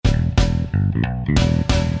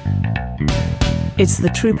It's the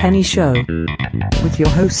True Penny Show with your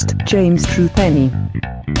host, James True Penny.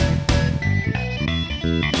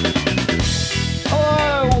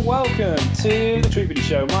 Hello and welcome to the True Penny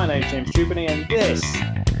Show. My name's James True Penny and this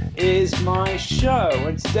is my show.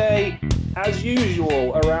 And today, as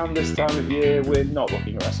usual, around this time of year, we're not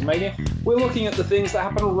looking at WrestleMania. We're looking at the things that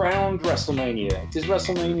happen around WrestleMania. It is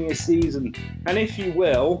WrestleMania season. And if you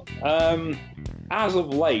will, as of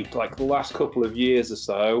late, like the last couple of years or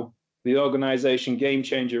so, the organization Game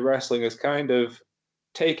Changer Wrestling has kind of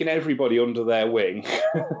taken everybody under their wing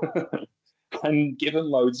and given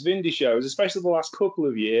loads of indie shows, especially the last couple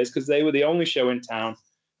of years, because they were the only show in town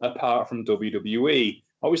apart from WWE.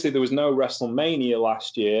 Obviously, there was no WrestleMania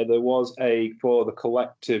last year. There was a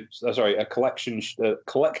collective show.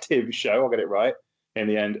 I'll get it right in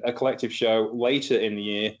the end. A collective show later in the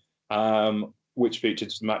year, which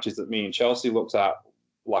featured some matches that me and Chelsea looked at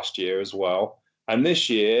last year as well. And this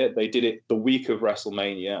year, they did it the week of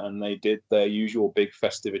WrestleMania, and they did their usual big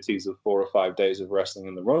festivities of 4 or 5 days of wrestling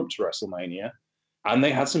in the run-up to WrestleMania. And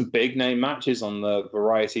they had some big-name matches on the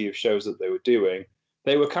variety of shows that they were doing.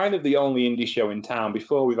 They were kind of the only indie show in town.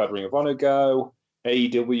 Before, we've had Ring of Honor go.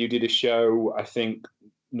 AEW did a show, I think,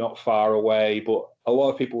 not far away. But a lot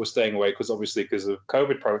of people were staying away because of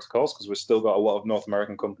COVID protocols, because we've still got a lot of North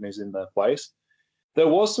American companies in their place. There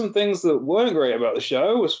was some things that weren't great about the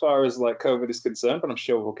show as far as like COVID is concerned, but I'm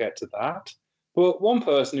sure we'll get to that. But one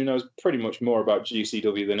person who knows pretty much more about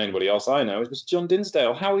GCW than anybody else I know is John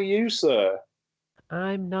Dinsdale. How are you, sir?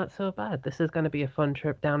 I'm not so bad. This is going to be a fun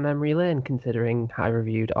trip down memory lane, considering I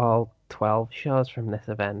reviewed all 12 shows from this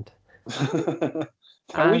event.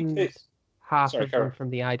 And half of them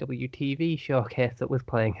from the IWTV showcase that was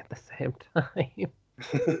playing at the same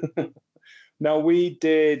time. Now, we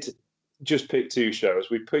did just pick 2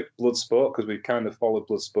 shows. We picked Bloodsport because we've kind of followed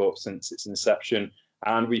Bloodsport since its inception,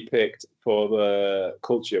 and we picked For the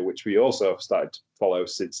Culture, which we also have started to follow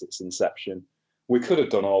since its inception. We could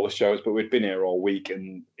have done all the shows, but we'd been here all week,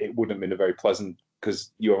 and it wouldn't have been a very pleasant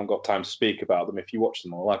because you haven't got time to speak about them if you watch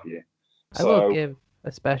them all, have you? I will give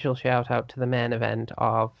a special shout out to the main event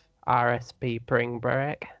of RSP Spring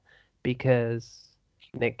Break, because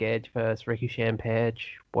Nick Gage versus Ricochet and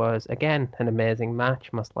Page was, again, an amazing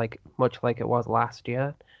match, much like it was last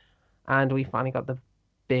year. And we finally got the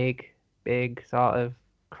big sort of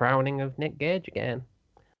crowning of Nick Gage again.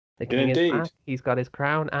 The king is back. He's got his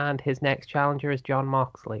crown, and his next challenger is Jon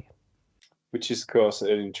Moxley. Which is, of course, an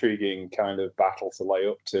intriguing kind of battle to lay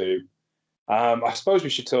up to. I suppose we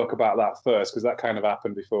should talk about that first, because that kind of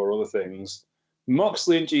happened before other things.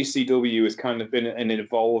 Moxley and GCW has kind of been an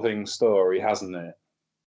evolving story, hasn't it?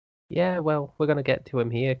 Yeah, well, we're going to get to him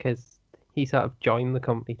here, because he sort of joined the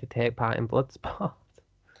company to take part in Bloodsport.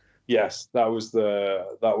 Yes, that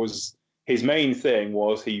was his main thing.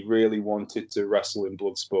 Was he really wanted to wrestle in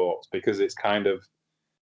Bloodsport because it's kind of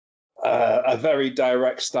a very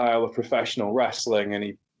direct style of professional wrestling, and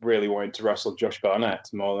he really wanted to wrestle Josh Barnett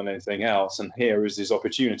more than anything else. And here is his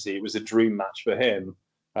opportunity. It was a dream match for him.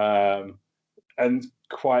 And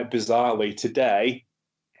quite bizarrely, today,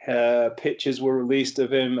 pictures were released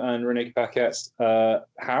of him and Renee Paquette's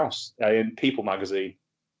house in People magazine.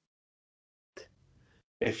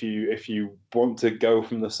 If you want to go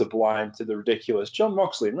from the sublime to the ridiculous, Jon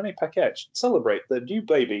Moxley and Renee Paquette celebrate their new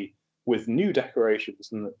baby with new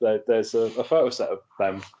decorations, and there's a photo set of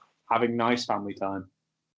them having nice family time.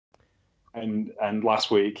 And last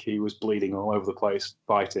week he was bleeding all over the place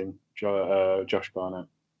fighting Josh Barnett.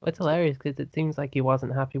 It's hilarious because it seems like he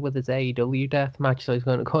wasn't happy with his AEW death match, so he's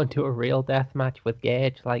going to go into a real death match with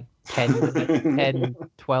Gage like 10,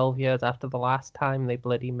 12 years after the last time they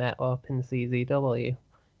bloody met up in CZW.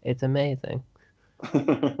 It's amazing.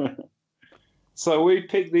 So we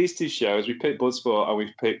picked these 2 shows. We picked Bloodsport and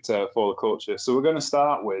we've picked For the Culture. So we're going to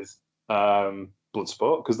start with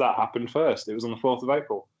Bloodsport because that happened first. It was on the 4th of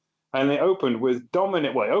April. And it opened with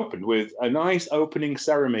a nice opening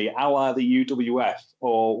ceremony a la the UWF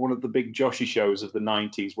or one of the big Joshi shows of the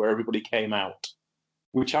 90s where everybody came out,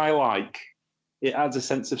 which I like. It adds a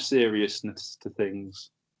sense of seriousness to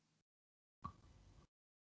things.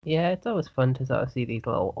 Yeah, it's always fun to sort of see these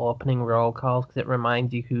little opening roll calls because it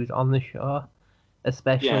reminds you who's on the show,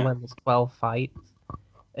 especially when there's 12 fights.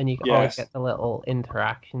 And you can always get the little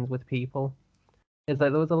interactions with people. It's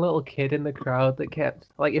like there was a little kid in the crowd that kept,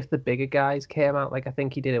 like, if the bigger guys came out, like I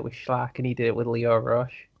think he did it with Schlack and he did it with Leo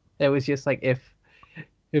Rush. It was just like if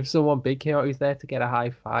someone big came out, he was there to get a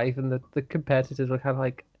high five, and the competitors were kind of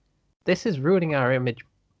like, this is ruining our image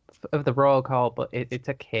of the roll call, but it's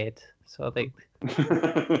a kid, so they.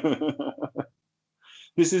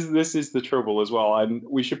 this is the trouble as well, and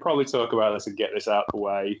we should probably talk about this and get this out of the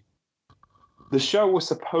way. The show was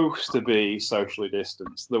supposed to be socially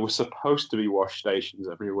distanced. There were supposed to be wash stations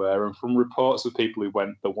everywhere, and from reports of people who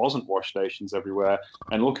went, there wasn't wash stations everywhere.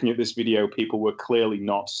 And looking at this video, people were clearly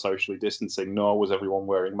not socially distancing, nor was everyone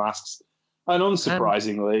wearing masks. And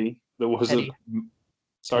unsurprisingly, there was Teddy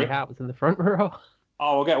Hart was in the front row.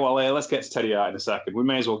 Oh, let's get to Teddy Hart in a second. We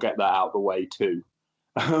may as well get that out of the way too.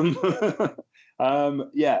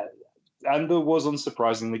 Yeah, and there was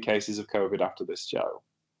unsurprisingly cases of COVID after this show.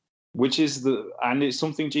 And it's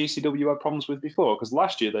something GCW had problems with before, because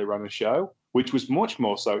last year they ran a show which was much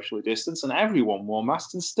more socially distanced and everyone wore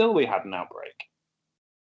masks and still they had an outbreak.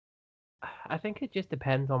 I think it just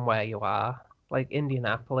depends on where you are. Like,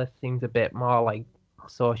 Indianapolis seems a bit more like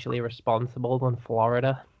socially responsible than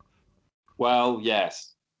Florida. Well,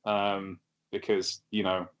 yes, because,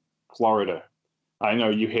 Florida. I know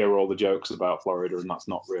you hear all the jokes about Florida and that's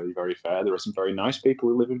not really very fair. There are some very nice people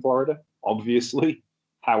who live in Florida, obviously.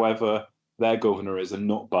 However, their governor is a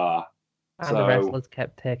nut bar. And the wrestlers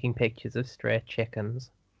kept taking pictures of stray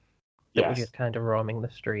chickens that were just kind of roaming the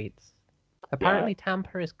streets. Apparently,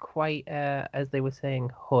 Tampa is quite, as they were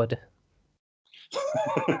saying, hood.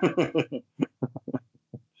 In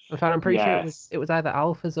fact, I'm pretty sure it was either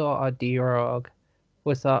Alphazor or D-Rogue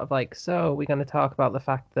was sort of like, so we're going to talk about the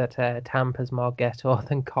fact that Tampa's more ghetto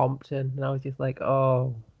than Compton. And I was just like,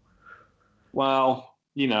 oh. Well,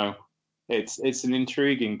 it's an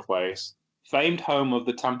intriguing place. Famed home of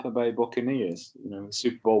the Tampa Bay Buccaneers, the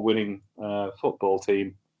Super Bowl winning football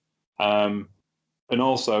team. And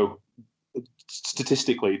also,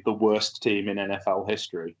 statistically, the worst team in NFL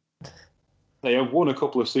history. They have won a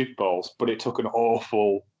couple of Super Bowls, but it took an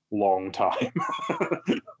awful long time.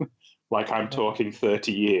 Like, I'm talking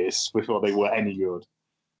 30 years before they were any good.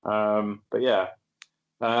 But yeah.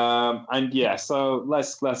 So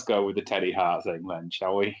let's go with the Teddy Hart thing then,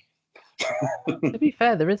 shall we? To be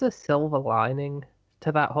fair, there is a silver lining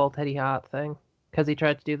to that whole Teddy Hart thing, because he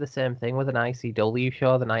tried to do the same thing with an ICW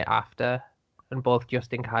show the night after, and both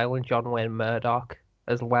Justin Kyle and John Wayne Murdoch,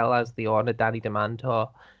 as well as the owner Danny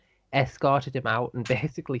DeManto, escorted him out and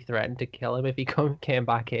basically threatened to kill him if he came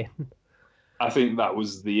back in. I think that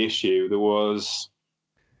was the issue. There was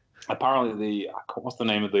apparently what's the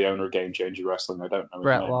name of the owner of Game Changer Wrestling? I don't know.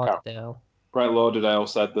 Brett Lauderdale. Brett Lauderdale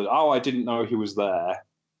said that, I didn't know he was there.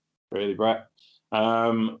 Really, Brett.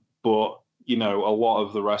 But, a lot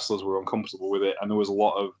of the wrestlers were uncomfortable with it, and there was a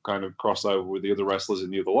lot of kind of crossover with the other wrestlers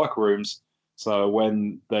in the other locker rooms. So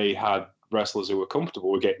when they had wrestlers who were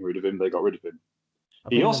comfortable with getting rid of him, they got rid of him.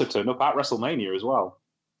 He also turned up at WrestleMania as well.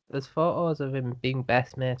 There's photos of him being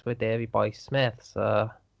best mates with Davey Boy Smith, so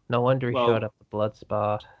no wonder he showed up at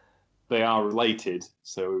Bloodsport. They are related,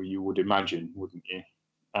 so you would imagine, wouldn't you?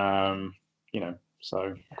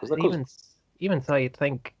 So... Even so, you'd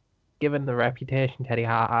think, given the reputation Teddy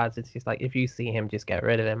Hart has, it's just like, if you see him, just get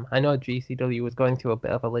rid of him. I know GCW was going through a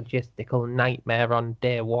bit of a logistical nightmare on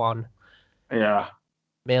day one. Yeah.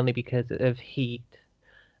 Mainly because of heat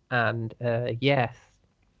and,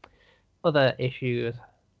 other issues,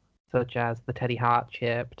 such as the Teddy Hart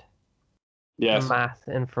chipped mass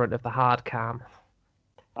in front of the hard cam.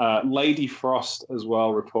 Lady Frost as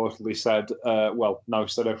well reportedly said,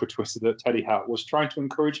 said over Twitter that Teddy Hart was trying to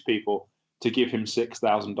encourage people to give him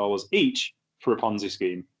 $6,000 each for a Ponzi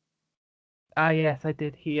scheme. Yes, I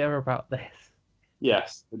did hear about this.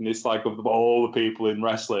 Yes, and it's like, of all the people in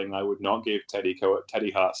wrestling, I would not give Teddy Hart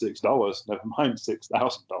 $6, never mind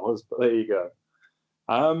 $6,000, but there you go.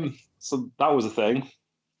 So that was a thing.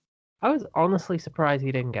 I was honestly surprised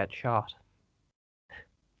he didn't get shot.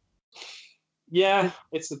 Yeah,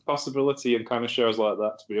 it's a possibility in kind of shows like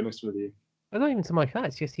that, to be honest with you. It's not even so much that,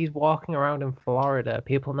 it's just he's walking around in Florida.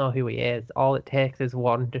 People know who he is. All it takes is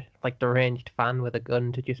one, deranged fan with a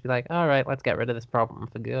gun to just be like, all right, let's get rid of this problem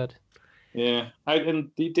for good. Yeah, and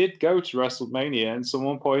he did go to WrestleMania, and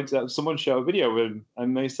someone showed a video of him,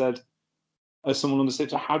 and they said, as someone on the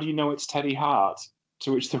stage, how do you know it's Teddy Hart?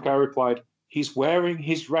 To which the guy replied, he's wearing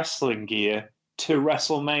his wrestling gear to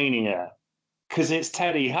WrestleMania, because it's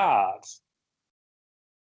Teddy Hart.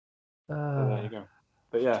 So there you go.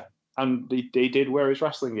 But yeah, and he did wear his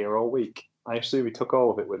wrestling gear all week. I assume he took all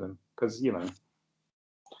of it with him, because,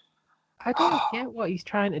 I don't get what he's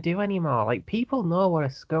trying to do anymore. Like, people know what a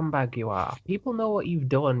scumbag you are. People know what you've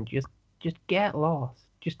done. Just get lost.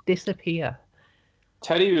 Just disappear.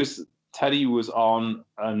 Teddy was on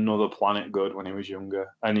another planet good when he was younger,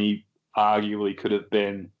 and he arguably could have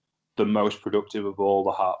been the most productive of all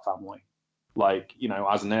the Hart family. Like,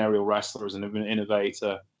 as an aerial wrestler, as an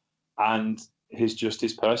innovator. And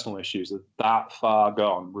his personal issues are that far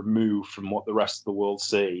gone, removed from what the rest of the world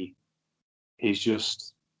see. He's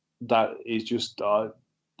just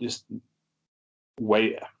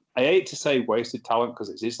wait. I hate to say wasted talent because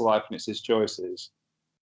it's his life and it's his choices,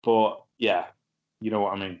 but yeah, you know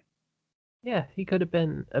what I mean. Yeah, he could have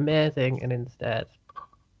been amazing, and instead,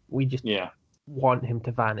 we just want him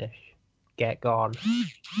to vanish, get gone.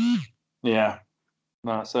 Yeah,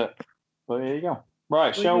 that's it. But there you go.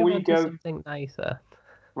 Right, shall we go? Something nicer.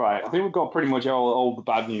 Right, I think we've got pretty much all the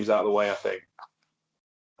bad news out of the way. I think.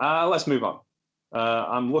 Let's move on.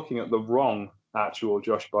 I'm looking at the wrong actual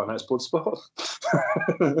Josh Barnett's Bloodsport.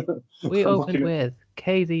 We opened with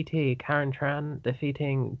KZT Karen Tran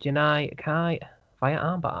defeating Janai Kai via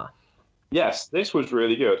armbar. Yes, this was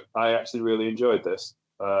really good. I actually really enjoyed this.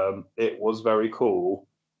 It was very cool.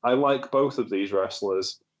 I like both of these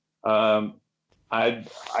wrestlers. I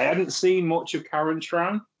hadn't seen much of Karen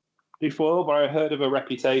Tran before, but I heard of her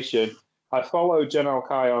reputation. I follow Janai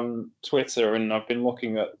Kai on Twitter, and I've been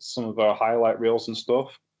looking at some of her highlight reels and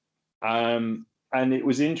stuff. And it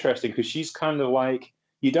was interesting because she's kind of like,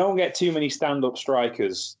 you don't get too many stand-up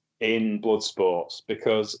strikers in Bloodsports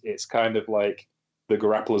because it's kind of like the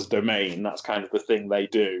grappler's domain. That's kind of the thing they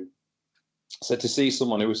do. So to see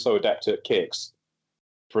someone who was so adept at kicks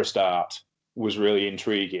for a start was really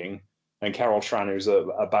intriguing. And Carol Tran, who's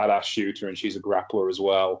a badass shooter, and she's a grappler as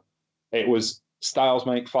well. It was styles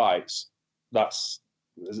make fights. That's,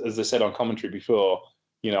 as I said on commentary before,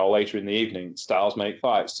 later in the evening, styles make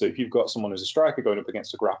fights. So if you've got someone who's a striker going up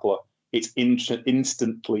against a grappler, it's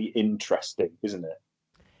instantly interesting, isn't it?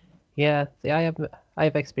 Yeah, see, I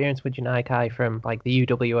have experience with Janai Kai from like the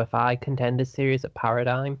UWFI Contenders series at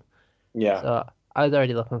Paradigm. Yeah. So I was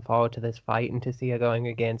already looking forward to this fight, and to see her going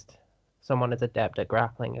against someone as adept at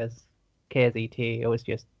grappling as KZT, it was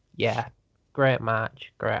just, great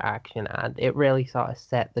match, great action, and it really sort of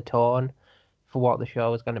set the tone for what the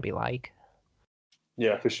show was going to be like.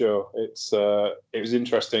 Yeah, for sure. It was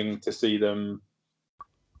interesting to see them.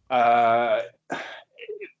 It's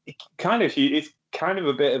kind of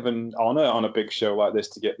a bit of an honor on a big show like this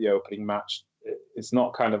to get the opening match. It's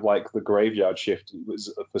not kind of like the graveyard shift it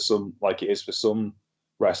was for some, like it is for some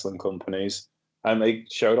wrestling companies, and they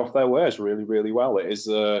showed off their wares really, really well. It is,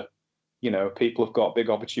 people have got big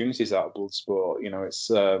opportunities out of Bloodsport. It's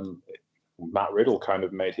Matt Riddle kind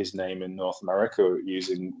of made his name in North America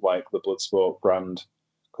using like the Bloodsport brand,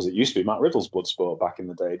 because it used to be Matt Riddle's Bloodsport back in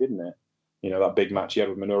the day, didn't it? That big match he had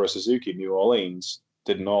with Minoru Suzuki in New Orleans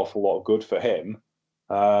did an awful lot of good for him.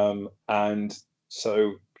 And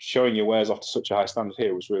so showing your wares off to such a high standard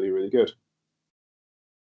here was really, really good.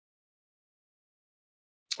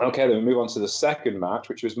 Okay, then we move on to the second match,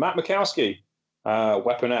 which was Matt Mikowski,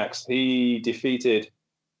 Weapon X. He defeated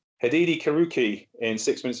Hideki Karuki in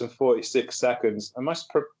 6 minutes and 46 seconds. Am I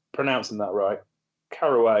pronouncing that right?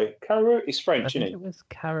 Karuai. Karu is French, isn't he? I think it was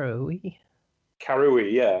Karui.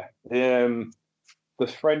 Karui, yeah. The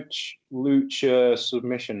French lucha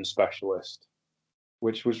submission specialist,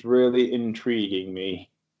 which was really intriguing me.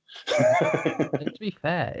 To be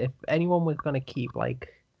fair, if anyone was going to keep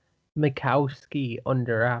like Mikowski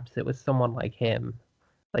under wraps, it was someone like him.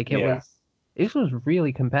 Like it was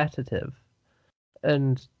really competitive.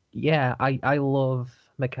 And yeah, I love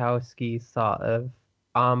Mikowski's sort of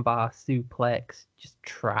armbar suplex, just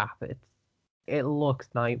trap. It looks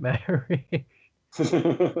nightmarish.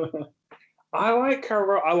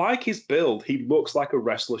 I like his build. He looks like a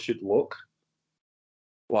wrestler should look.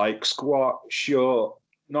 Like squat, short,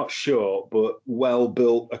 not short, but well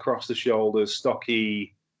built across the shoulders,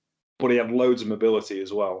 stocky, but he had loads of mobility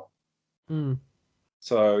as well. Mm.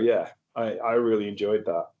 So yeah, I really enjoyed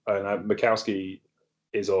that. And Mikowski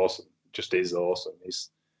is awesome. Just is awesome. He's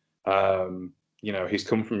he's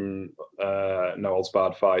come from No Holds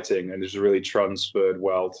Barred fighting and has really transferred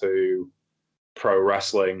well to pro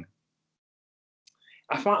wrestling.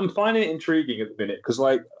 I'm finding it intriguing at the minute because,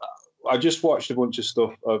 like, I just watched a bunch of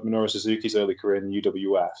stuff of Minoru Suzuki's early career in the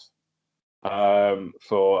UWF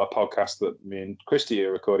for a podcast that me and Christy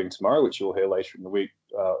are recording tomorrow, which you'll hear later in the week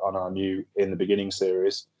on our new In the Beginning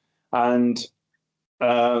series. And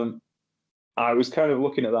I was kind of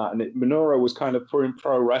looking at that, and Minoru was kind of putting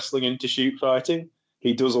pro wrestling into shoot fighting.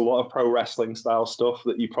 He does a lot of pro wrestling style stuff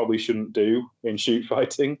that you probably shouldn't do in shoot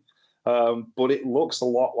fighting, but it looks a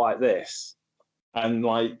lot like this. And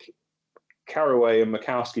like Caraway and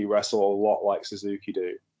Mikowski wrestle a lot like Suzuki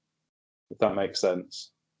do, if that makes sense.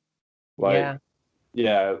 Like,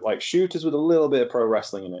 yeah, like shooters with a little bit of pro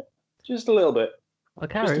wrestling in it, just a little bit, well,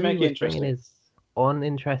 just to make it interesting. Bringing his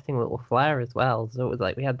uninteresting little flair as well. So it was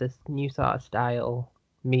like we had this new sort of style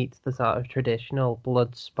meets the sort of traditional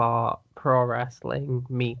blood sport pro wrestling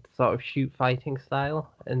meets sort of shoot fighting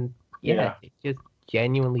style, and it's just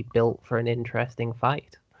genuinely built for an interesting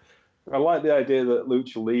fight. I like the idea that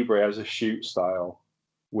Lucha Libre has a shoot style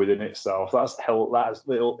within itself. That's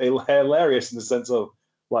hilarious in the sense of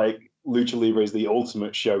like Lucha Libre is the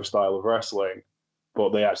ultimate show style of wrestling, but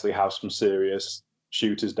they actually have some serious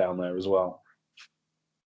shooters down there as well.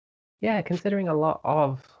 Yeah, considering a lot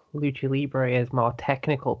of Lucha Libre is more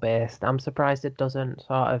technical based, I'm surprised it doesn't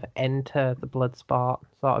sort of enter the Bloodsport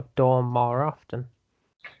sort of dome more often.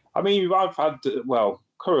 I mean, I've had,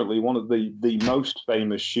 currently one of the most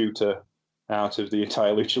famous shooter out of the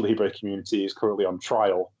entire Lucha Libre community is currently on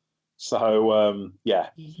trial. So, yeah.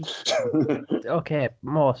 Okay,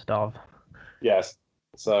 most of. Yes.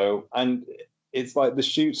 So, and it's like the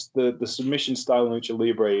shoots, the submission style in Lucha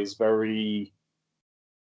Libre is very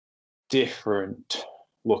different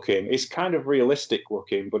looking. It's kind of realistic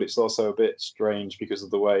looking, but it's also a bit strange because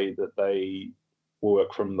of the way that they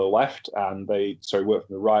work from the left and work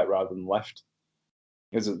from the right rather than left.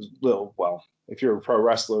 It's a little, if you're a pro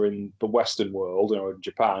wrestler in the Western world or in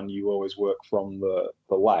Japan, you always work from the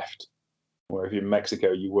left, or if you're in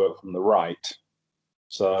Mexico, you work from the right.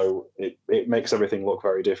 So it makes everything look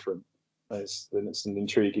very different. It's an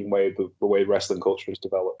intriguing way the way wrestling culture is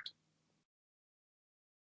developed.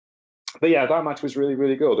 But yeah, that match was really,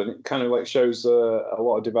 really good, and it kind of like shows a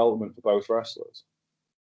lot of development for both wrestlers.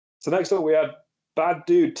 So next up, we had Bad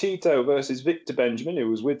Dude Tito versus Victor Benjamin, who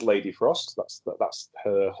was with Lady Frost. That's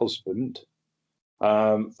her husband.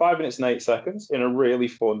 5 minutes and 8 seconds in a really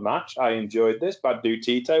fun match. I enjoyed this. Bad Dude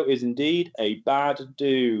Tito is indeed a bad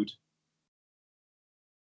dude.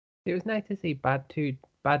 It was nice to see Bad Dude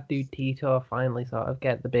Tito finally sort of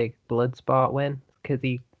get the big Bloodsport win, because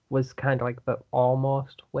he was kind of like the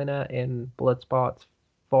almost winner in Bloodsports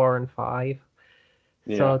 4 and 5.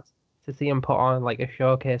 Yeah. So to see him put on like a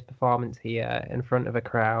showcase performance here in front of a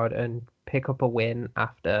crowd and pick up a win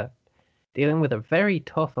after dealing with a very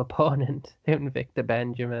tough opponent in Victor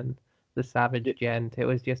Benjamin, the Savage Gent, it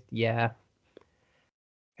was just, He's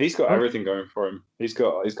got everything going for him. He's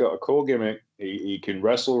got a cool gimmick. He can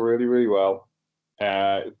wrestle really, really well.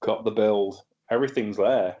 Got the build. Everything's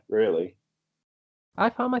there, really. I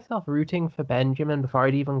found myself rooting for Benjamin before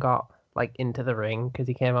I'd even got like into the ring, because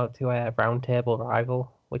he came out to a Round Table Rival,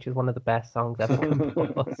 which is one of the best songs ever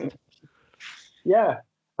composed. Yeah.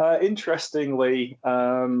 Interestingly,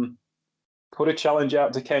 put a challenge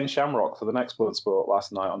out to Ken Shamrock for the next Bloodsport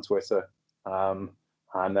last night on Twitter,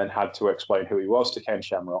 and then had to explain who he was to Ken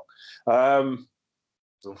Shamrock.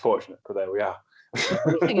 It's unfortunate, but there we are.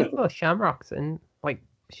 The thing is, though, Shamrock's and like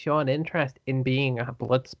shown interest in being a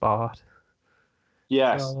Bloodsport.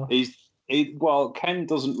 Yes, Ken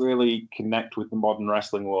doesn't really connect with the modern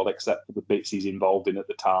wrestling world except for the bits he's involved in at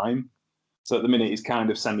the time. So at the minute, he's kind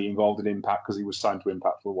of semi-involved in Impact because he was signed to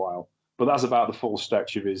Impact for a while. But that's about the full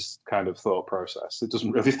stretch of his kind of thought process. It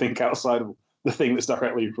doesn't really think outside of the thing that's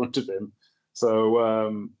directly in front of him.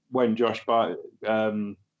 So when Victor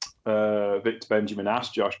Benjamin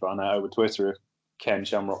asked Josh Barnett over Twitter if Ken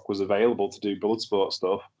Shamrock was available to do Bloodsport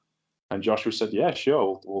stuff, and Joshua said, yeah,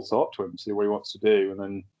 sure, we'll talk to him, see what he wants to do. And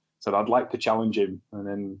then said, I'd like to challenge him. And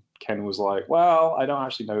then Ken was like, well, I don't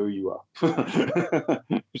actually know who you are.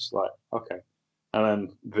 Just like, okay. And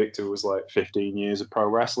then Victor was like 15 years of pro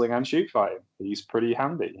wrestling and shoot fighting. He's pretty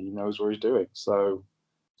handy. He knows what he's doing. So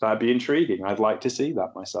that'd be intriguing. I'd like to see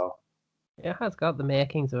that myself. It has got the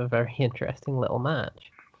makings of a very interesting little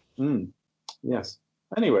match. Yes.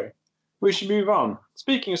 Anyway, we should move on.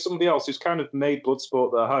 Speaking of somebody else who's kind of made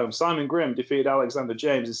Bloodsport their home, Simon Grimm defeated Alexander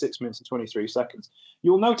James in 6 minutes and 23 seconds.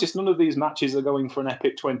 You'll notice none of these matches are going for an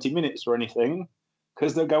epic 20 minutes or anything,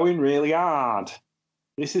 because they're going really hard.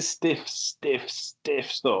 This is stiff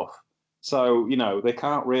stuff. So, they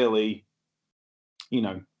can't really,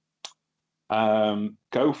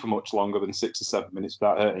 go for much longer than 6 or 7 minutes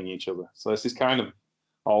without hurting each other. So this is kind of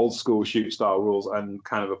old school shoot style rules and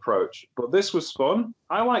kind of approach. But this was fun.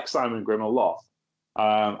 I like Simon Grimm a lot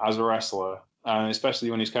as a wrestler,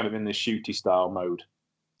 especially when he's kind of in this shooty style mode.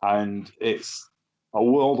 And it's a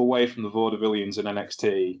world away from the vaudevillians in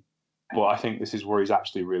NXT, but I think this is where he's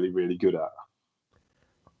actually really, really good at.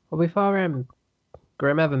 Well, before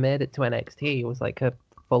Grimm ever made it to NXT, he was like a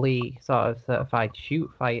fully sort of certified shoot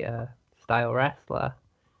fighter style wrestler.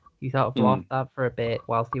 He sort of lost that for a bit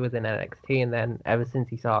whilst he was in NXT, and then ever since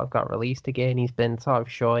he sort of got released again, he's been sort of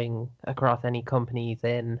showing across any company he's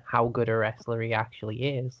in how good a wrestler he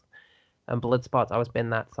actually is. And Bloodsport's always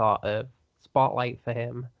been that sort of spotlight for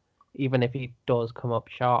him, even if he does come up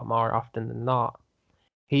short more often than not.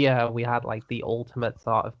 Here we had like the ultimate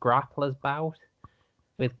sort of grapplers bout.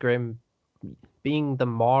 with Grimm being the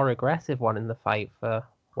more aggressive one in the fight for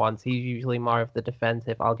once. He's usually more of the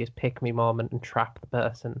defensive, I'll just pick me moment and trap the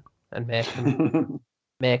person and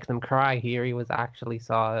make them cry. Here he was actually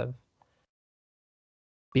sort of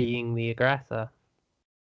being the aggressor.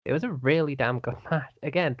 It was a really damn good match.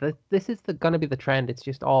 Again, this is going to be the trend. It's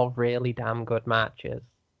just all really damn good matches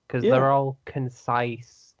because they're all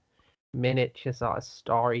concise, miniature sort of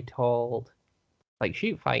story told, like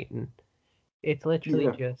shoot fighting. It's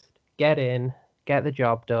literally just get in, get the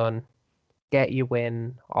job done, get your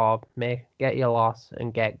win, or get your loss,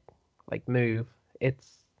 and move.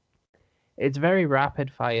 It's very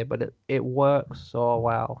rapid fire, but it works so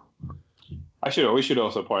well. We should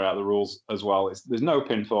also point out the rules as well. There's no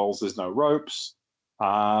pinfalls, there's no ropes.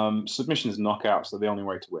 Submissions and knockouts are the only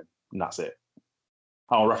way to win, and that's it.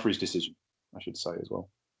 Referee's decision, I should say as well.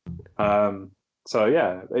 So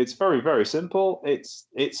yeah, it's very, very simple. It's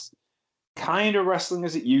kind of wrestling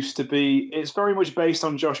as it used to be. It's very much based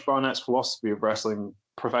on Josh Barnett's philosophy of wrestling,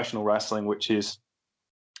 professional wrestling, which is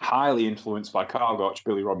highly influenced by Karl Gotch,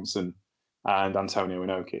 Billy Robinson, and Antonio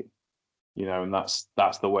Inoki. And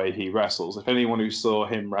that's the way he wrestles. If anyone who saw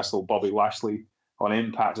him wrestle Bobby Lashley on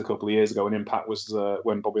Impact a couple of years ago, and Impact was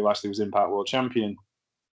when Bobby Lashley was Impact World Champion,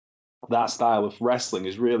 that style of wrestling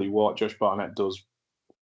is really what Josh Barnett does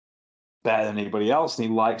better than anybody else, and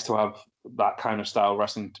he likes to have that kind of style of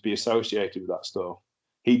wrestling to be associated with that stuff.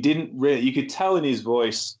 He didn't really, you could tell in his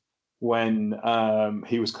voice when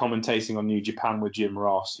he was commentating on New Japan with Jim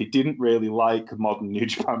Ross, he didn't really like modern New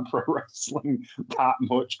Japan Pro Wrestling that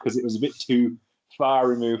much because it was a bit too far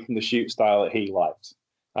removed from the shoot style that he liked.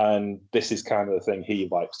 And this is kind of the thing he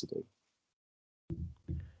likes to do.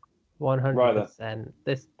 100%.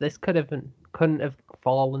 This couldn't have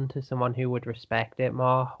fallen to someone who would respect it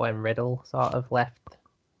more when Riddle sort of left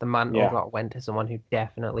the mantle, or went to someone who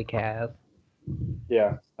definitely cares.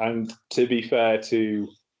 Yeah, and to be fair to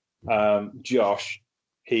Josh,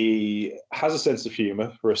 he has a sense of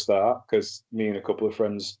humor for a start, because me and a couple of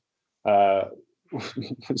friends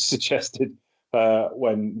suggested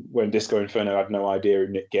when Disco Inferno had no idea who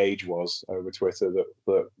Nick Gage was over Twitter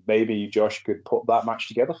that maybe Josh could put that match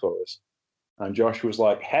together for us. And Josh was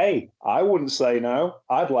like, hey, I wouldn't say no.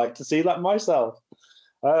 I'd like to see that myself.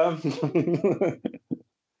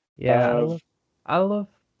 Yeah, I love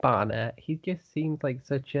Barnett. He just seems like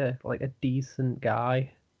such a decent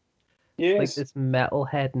guy. Yes. Like this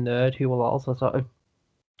metalhead nerd who will also sort of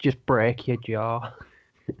just break your jaw.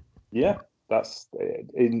 Yeah, that's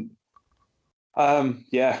in.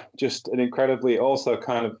 Just an incredibly, also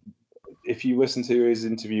kind of, if you listen to his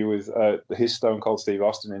interview with his Stone Cold Steve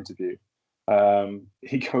Austin interview,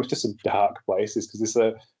 he goes to some dark places because this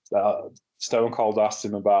Stone Cold asked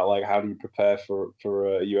him about like how do you prepare for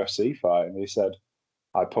a UFC fight, and he said,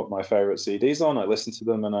 I put my favorite CDs on, I listen to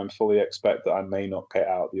them, and I fully expect that I may not get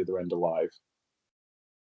out the other end alive.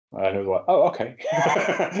 And he was like, oh, okay.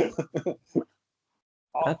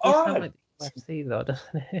 That does sound like the UFC though,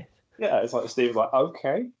 doesn't it? Yeah, it's like Steve's like,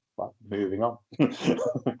 okay, like, moving on.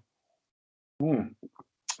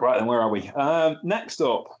 Right, then where are we? Next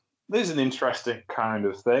up, this is an interesting kind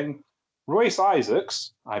of thing. Royce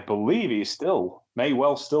Isaacs, I believe may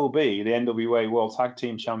well still be the NWA World Tag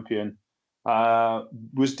Team Champion,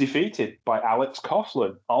 was defeated by Alex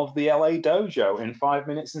Coughlin of the LA Dojo in 5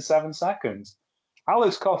 minutes and 7 seconds.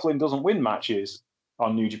 Alex Coughlin doesn't win matches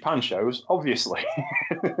on New Japan shows, obviously.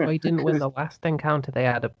 Well, he didn't win the last encounter they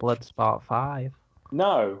had at Bloodsport 5.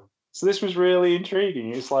 No. So this was really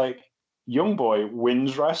intriguing. It's like, young boy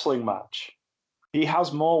wins wrestling match. He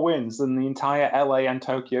has more wins than the entire LA and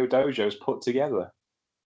Tokyo dojos put together.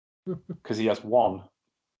 Because he has one.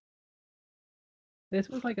 This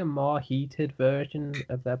was like a more heated version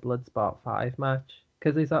of their Bloodsport 5 match.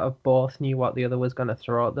 Because they sort of both knew what the other was going to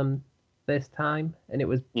throw at them this time. And it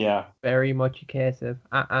was very much a case of,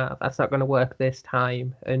 that's not going to work this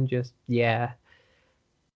time. And just,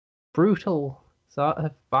 brutal sort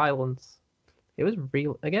of violence. It was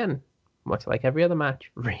real, again, much like every other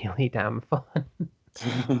match, really damn fun.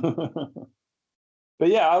 But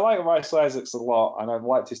yeah, I like Royce Isaacs a lot, and I've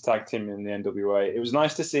liked his tag team in the NWA. It was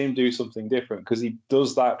nice to see him do something different, because he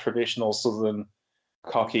does that traditional Southern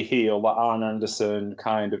cocky heel, that Arn Anderson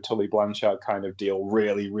kind of Tully Blanchard kind of deal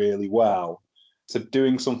really, really well. So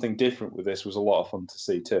doing something different with this was a lot of fun to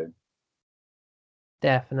see too.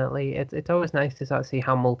 Definitely. It's always nice to sort of see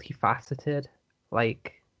how multifaceted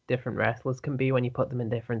like different wrestlers can be when you put them in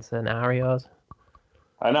different scenarios.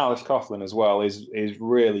 And Alex Coughlin as well is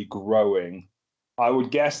really growing. I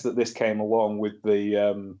would guess that this came along with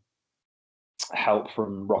the help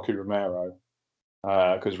from Rocky Romero,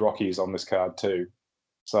 because Rocky's on this card too.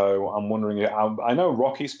 So I'm wondering. I know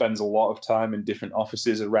Rocky spends a lot of time in different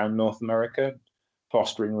offices around North America,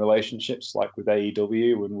 fostering relationships, like with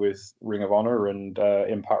AEW and with Ring of Honor and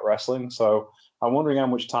Impact Wrestling. So I'm wondering how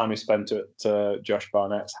much time he spent at Josh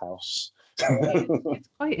Barnett's house. It's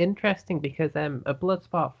quite interesting because at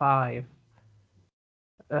Bloodsport 5,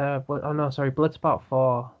 Bloodsport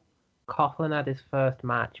 4, Coughlin had his first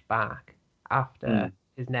match back after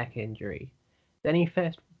his neck injury. Then he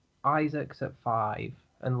faced Isaacs at 5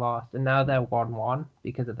 and lost, and now they're 1-1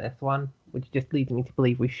 because of this one, which just leads me to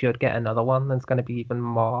believe we should get another one that's going to be even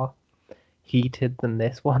more heated than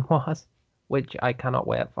this one was, which I cannot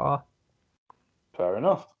wait for. Fair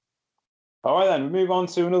enough. All right, then, we move on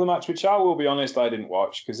to another match, which I will be honest, I didn't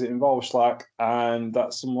watch because it involves Shlak, and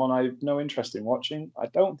that's someone I have no interest in watching. I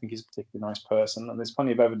don't think he's a particularly nice person, and there's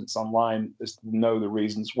plenty of evidence online as to know the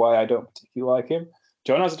reasons why I don't particularly like him.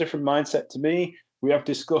 John has a different mindset to me. We have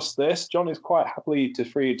discussed this. John is quite happily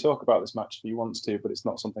free to talk about this match if he wants to, but it's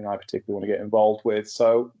not something I particularly want to get involved with.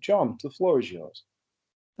 So, John, the floor is yours.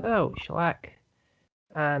 So, Shlak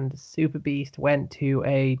and Super Beast went to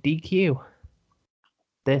a DQ.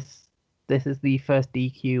 This is the first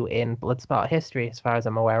DQ in Bloodsport history, as far as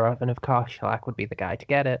I'm aware of, and of course Shlak would be the guy to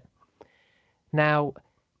get it. Now,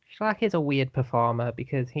 Shlak is a weird performer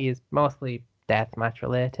because he is mostly deathmatch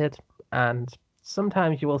related, and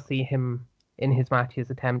sometimes you will see him in his matches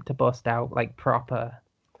attempt to bust out like proper,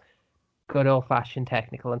 good old-fashioned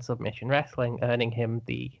technical and submission wrestling, earning him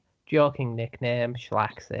the joking nickname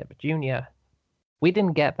Shlak Sabre Jr. We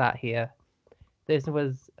didn't get that here. This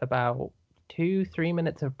was about 2-3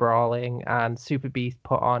 minutes of brawling, and Super Beast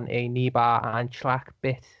put on a knee bar, and Shlak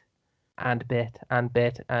bit and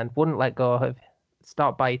wouldn't let go of,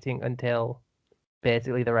 stop biting until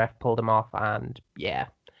basically the ref pulled him off, and yeah,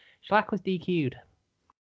 Shlak was DQ'd.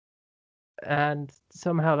 And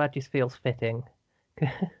somehow that just feels fitting.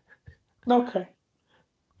 Okay.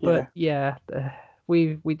 But yeah,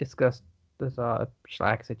 we discussed the sort of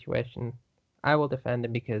Shlak situation. I will defend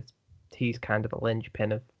him because he's kind of the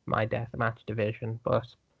linchpin of my deathmatch division, but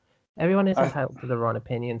everyone is entitled to their own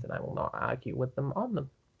opinions, and I will not argue with them on them.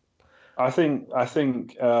 I think.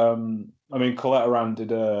 I mean, Colette Aran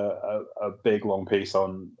did a big long piece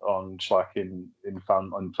on Shlak in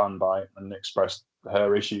Fanbyte and expressed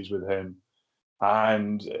her issues with him.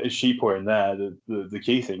 And as she put in there, the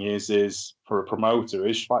key thing is for a promoter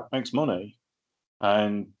is Shlak makes money,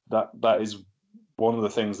 and that is one of the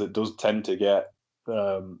things that does tend to get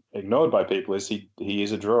ignored by people is he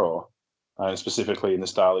is a draw, and specifically in the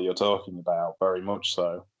style that you're talking about, very much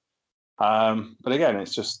so. But again,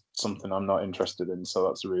 it's just something I'm not interested in, so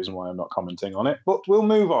that's the reason why I'm not commenting on it. But we'll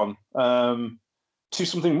move on to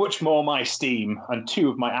something much more my steam, and two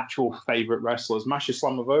of my actual favourite wrestlers. Masha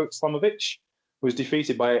Slamovich was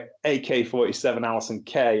defeated by AK-47 Allysin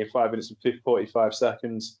Kay in 5 minutes and 45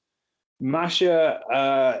 seconds.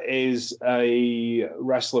 Masha is a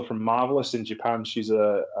wrestler from Marvelous in Japan. She's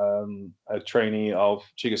a trainee of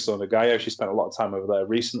Chigusa Nagayo. She spent a lot of time over there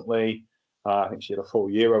recently. I think she had a full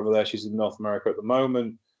year over there. She's in North America at the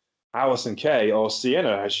moment. Allysin Kay, or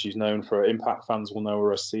Sienna, as she's known for Impact fans will know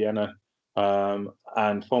her as Sienna,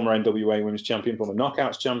 and former NWA Women's Champion, former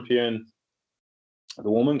Knockouts Champion. The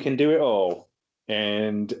woman can do it all,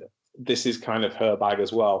 and this is kind of her bag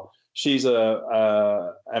as well. She's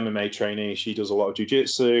a MMA trainee. She does a lot of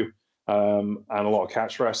jiu-jitsu and a lot of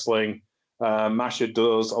catch wrestling. Masha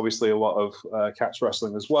does obviously a lot of catch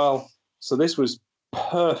wrestling as well. So this was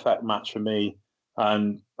perfect match for me,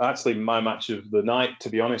 and actually my match of the night, to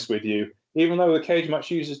be honest with you, even though the cage match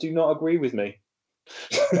users do not agree with me,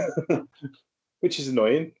 which is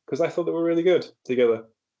annoying because I thought they were really good together.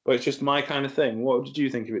 But it's just my kind of thing. What did you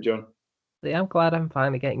think of it, John? Yeah, I'm glad I'm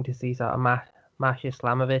finally getting to see sort of Masha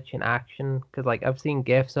Slamovich in action, because like I've seen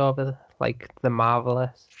GIFs over like the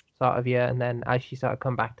Marvelous sort of year, and then as she sort of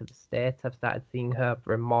come back to the States, I've started seeing her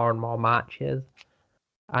for more and more matches,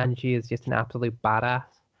 and she is just an absolute badass.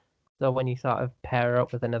 So when you sort of pair her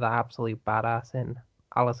up with another absolute badass in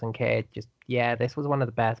Allysin Kay, this was one of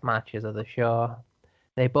the best matches of the show.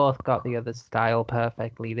 They both got the other's style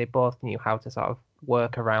perfectly. They both knew how to sort of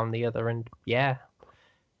work around the other, and yeah,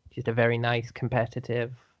 just a very nice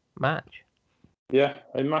competitive match. Yeah,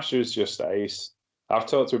 and Masha is just ace. I've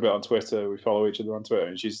talked to her a bit on Twitter. We follow each other on Twitter,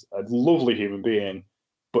 and she's a lovely human being,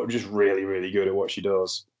 but just really, really good at what she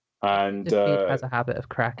does. And Twitter feed has a habit of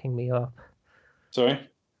cracking me up. Sorry?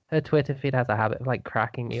 Her Twitter feed has a habit of like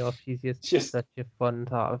cracking me up. She's just such a fun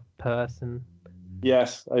sort of person.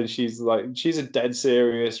 Yes, and she's a dead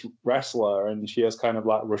serious wrestler, and she has kind of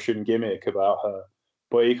like Russian gimmick about her,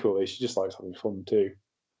 but equally she just likes having fun too.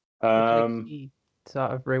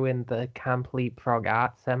 sort of ruined the Camp Leapfrog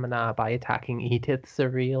art seminar by attacking Edith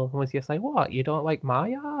Surreal and was just like, what, you don't like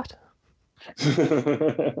my art?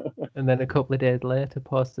 And then a couple of days later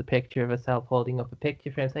posts a picture of herself holding up a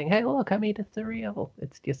picture frame saying, hey, look, I'm Edith Surreal.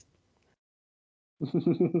 It's just...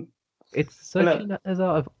 It's such a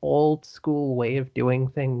sort of old school way of doing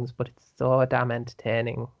things, but it's so damn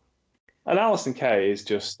entertaining. And Allysin Kay is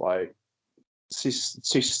just like, she's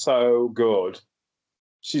so good.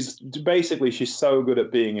 She's so good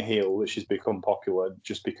at being a heel that she's become popular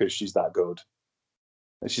just because she's that good.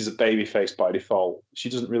 And she's a babyface by default. She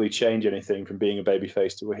doesn't really change anything from being a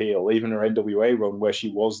babyface to a heel. Even her NWA run, where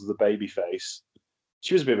she was the babyface,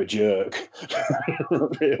 she was a bit of a jerk,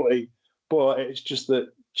 really. But it's just that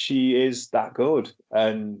she is that good,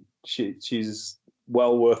 and she's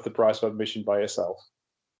well worth the price of admission by herself.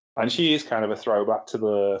 And she is kind of a throwback to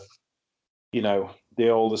the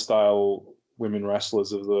older style women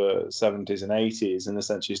wrestlers of the 70s and 80s, in the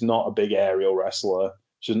sense she's not a big aerial wrestler.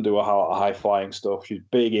 She doesn't do a high flying stuff. She's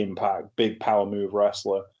big impact, big power move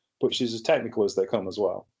wrestler, but she's as technical as they come as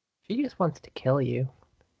well. She just wants to kill you.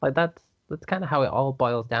 Like that's kind of how it all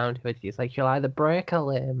boils down to it. She's like, she'll either break a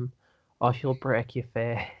limb or she'll break your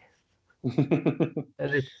face.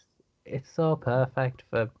 And it's so perfect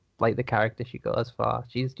for like the character she goes for.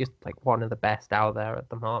 She's just like one of the best out there at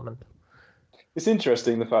the moment. It's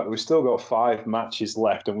interesting the fact that we've still got 5 matches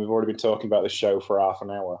left and we've already been talking about the show for half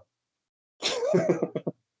an hour.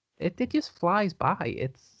 It just flies by.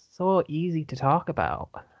 It's so easy to talk about.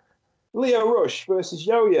 Lio Rush versus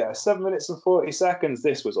Yo-Yo, 7 minutes and 40 seconds.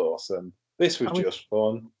 This was awesome. This was just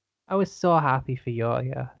fun. I was so happy for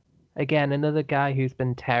Yo-Yo. Again, another guy who's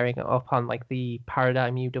been tearing it up on like the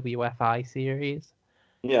Paradigm UWFI series.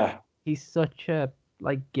 Yeah. He's such a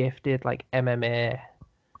like gifted like MMA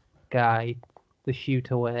guy, the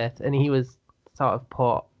shooter weight, and he was sort of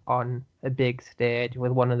put on a big stage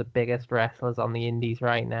with one of the biggest wrestlers on the indies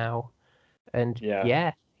right now. And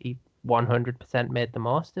he 100% made the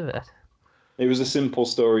most of it. It was a simple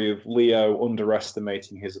story of Leo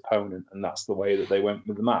underestimating his opponent, and that's the way that they went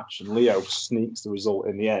with the match. And Leo sneaks the result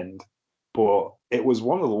in the end. But it was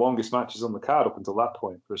one of the longest matches on the card up until that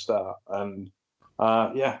point for a start. And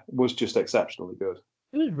it was just exceptionally good.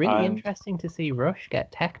 It was really interesting to see Rush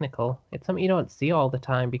get technical. It's something you don't see all the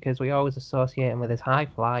time because we always associate him with his high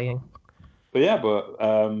flying.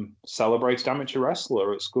 But celebrated amateur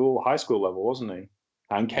wrestler at high school level, wasn't he?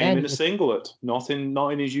 And came in a singlet, not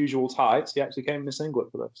in his usual tights. He actually came in a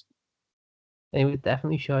singlet for this. He was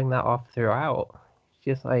definitely showing that off throughout. It's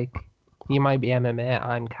just like, you might be MMA,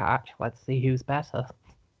 I'm Catch. Let's see who's better.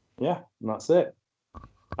 Yeah, and that's it.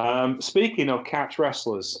 Speaking of Catch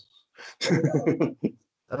wrestlers, arguably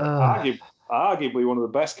one of the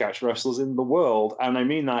best Catch wrestlers in the world, and I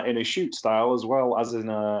mean that in a shoot style as well as in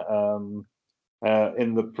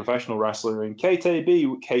the professional wrestling. KTB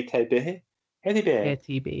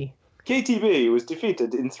was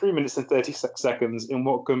defeated in 3 minutes and 36 seconds in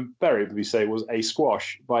what can variably say was a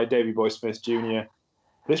squash by Davey Boy Smith Jr.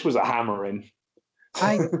 This was a hammering.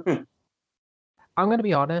 I'm going to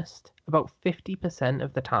be honest. About 50%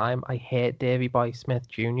 of the time, I hate Davey Boy Smith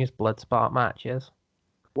Jr.'s Bloodsport matches.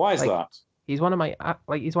 Why is that? He's one of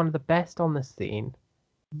the best on the scene.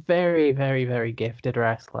 Very, very, very gifted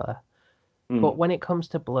wrestler. But when it comes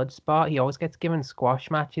to Bloodsport, he always gets given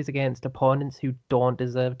squash matches against opponents who don't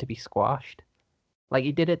deserve to be squashed. Like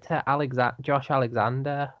he did it to Josh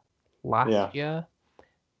Alexander last year,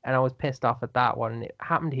 and I was pissed off at that one. It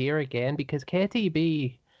happened here again because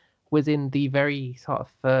KTB was in the very sort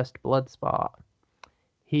of first Bloodsport.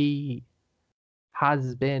 He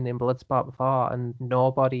has been in Bloodsport before, and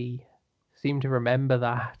nobody seemed to remember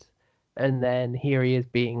that. And then here he is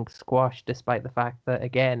being squashed, despite the fact that,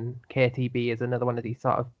 again, KTB is another one of these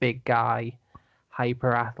sort of big guy,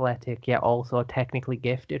 hyper athletic, yet also technically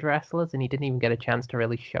gifted wrestlers, and he didn't even get a chance to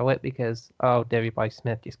really show it because, Davey Boy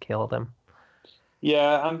Smith just killed him.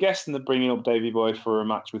 Yeah, I'm guessing they're bringing up Davey Boy for a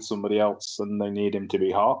match with somebody else, and they need him to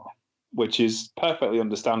be hot, which is perfectly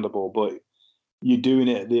understandable, but you're doing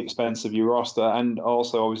it at the expense of your roster. And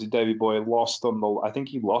also, obviously, Davey Boy lost I think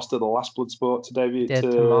he lost at the last Bloodsport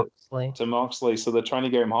to Moxley. So they're trying to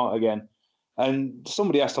get him hot again. And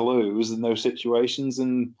somebody has to lose in those situations.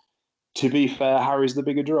 And to be fair, Harry's the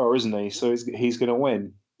bigger draw, isn't he? So he's going to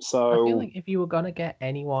win. So I feel like if you were going to get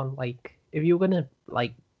anyone, if you were going to,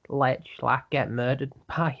 let Schlack get murdered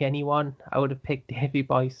by anyone, I would have picked Davey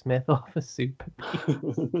Boy Smith over Super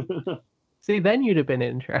Beast. See, then you'd have been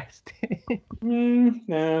interested.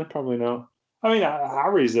 Nah, probably not. I mean,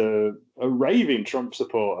 Harry's a raving Trump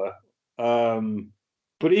supporter.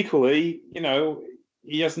 But equally,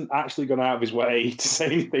 he hasn't actually gone out of his way to say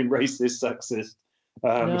anything racist, sexist,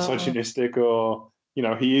 misogynistic, or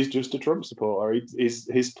he is just a Trump supporter.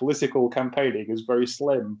 His political campaigning is very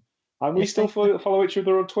slim, and we still follow each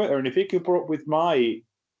other on Twitter. And if he could put up with my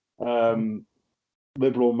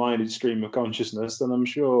liberal-minded stream of consciousness, then I'm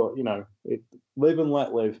sure live and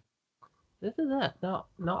let live. This is it. Not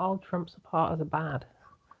all Trump supporters are bad.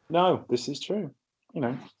 No, this is true.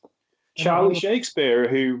 Charlie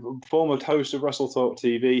Shakespeare, former host of Wrestle Talk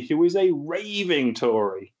TV, who is a raving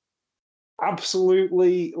Tory,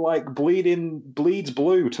 absolutely bleeds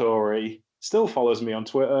blue Tory, still follows me on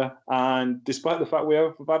Twitter, and despite the fact we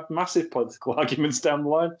have had massive political arguments down the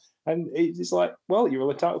line, and it's like, well, you're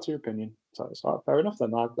entitled to your opinion. So it's like, fair enough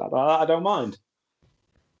then. I don't mind.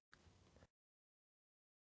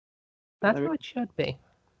 That's how it should be.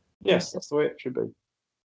 Yes, that's the way it should be.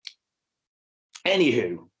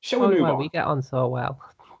 Anywho, shall we move on? We get on so well.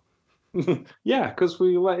 Yeah, because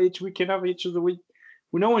we can have each other.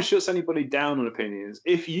 No one shuts anybody down on opinions.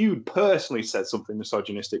 If you personally said something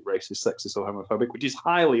misogynistic, racist, sexist, or homophobic, which is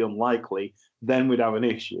highly unlikely, then we'd have an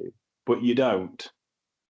issue. But you don't.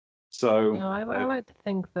 So I like to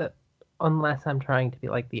think that unless I'm trying to be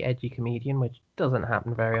like the edgy comedian, which doesn't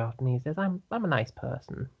happen very often these days, I'm a nice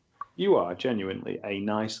person. You are genuinely a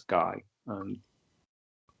nice guy.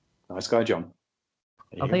 Nice guy, John.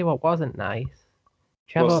 I'll tell you what wasn't nice.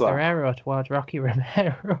 Chavo Guerrero towards Rocky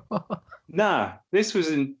Romero. Nah, this was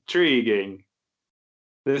intriguing.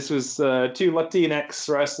 This was two Latinx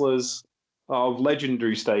wrestlers of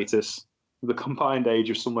legendary status with a combined age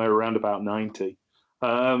of somewhere around about 90.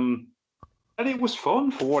 And it was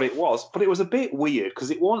fun for what it was, but it was a bit weird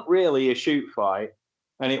because it wasn't really a shoot fight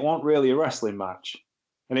and it wasn't really a wrestling match.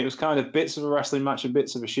 And it was kind of bits of a wrestling match and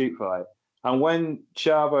bits of a shoot fight. And when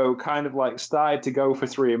Chavo kind of started to go for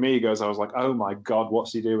Three Amigos, I was like, oh my God,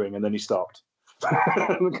 what's he doing? And then he stopped.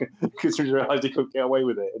 Because he realized he couldn't get away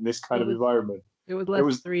with it in this kind of environment. It was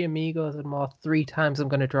less Three Amigos and more 3 times I'm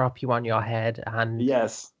going to drop you on your head. And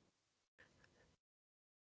yes.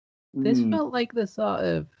 This felt like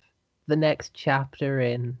the next chapter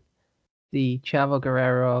in the Chavo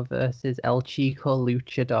Guerrero versus El Chico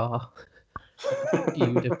Luchador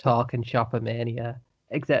feud of Talk and Shopper Mania.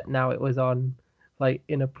 Except now it was on,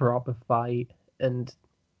 in a proper fight. And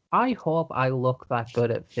I hope I look that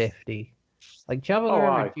good at 50. Chavo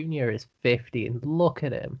Guerrero Jr. is 50, and look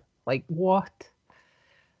at him. What?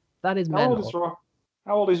 That is mental.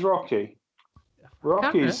 How old is Rocky?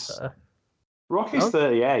 Rocky's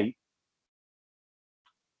 38.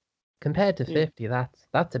 Compared to 50,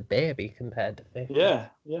 that's a baby compared to 50. Yeah.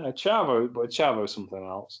 Chavo's something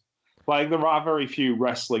else. There are very few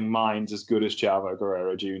wrestling minds as good as Chavo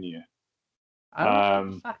Guerrero Jr. I don't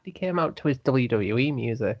know the fact he came out to his WWE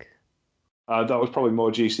music. That was probably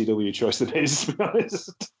more GCW choice than his, to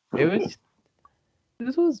be honest.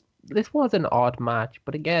 This was an odd match,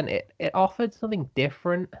 but again, it offered something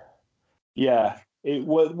different. Yeah, it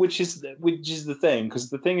was, which is the thing, because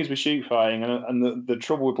the thing is with shoot fighting, and the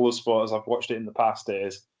trouble with Bloodsport, as I've watched it in the past,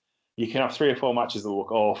 is you can have 3 or 4 matches that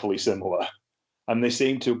look awfully similar. And they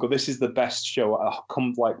seem to go, this is the best show,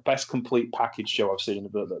 best complete package show I've seen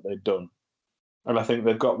that they've done. And I think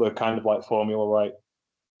they've got the kind of formula right.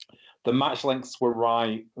 The match lengths were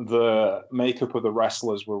right. The makeup of the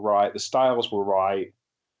wrestlers were right. The styles were right.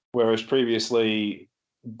 Whereas previously,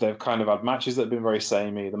 they've kind of had matches that have been very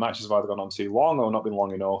samey. The matches have either gone on too long or not been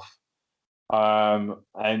long enough.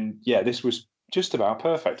 And yeah, this was just about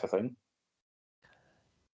perfect, I think.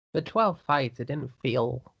 The 12 fights, it didn't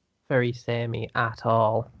feel very samey at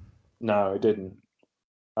all. No, it didn't.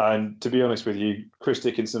 And to be honest with you, Chris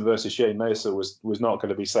Dickinson versus Shane Mercer was not going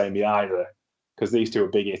to be samey either, because these two are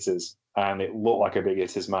big hitters, and it looked like a big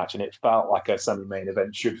hitters match, and it felt like a semi-main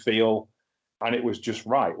event should feel, and it was just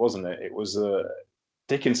right, wasn't it? It was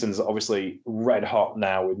Dickinson's obviously red hot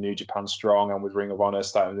now with New Japan Strong and with Ring of Honor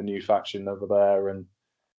starting the new faction over there, and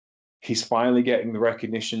he's finally getting the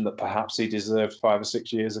recognition that perhaps he deserved 5 or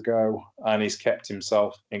 6 years ago, and he's kept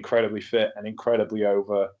himself incredibly fit and incredibly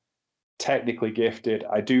over, technically gifted.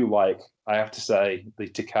 I have to say, the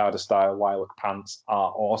Takada style lilac pants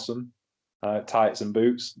are awesome. Tights and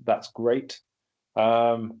boots, that's great.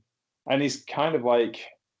 And he's kind of like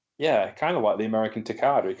the American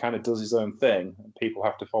Takada. He kind of does his own thing, and people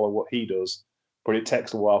have to follow what he does. But it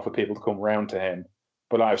takes a while for people to come round to him.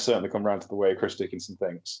 But I've certainly come round to the way Chris Dickinson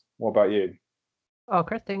thinks. What about you? Oh,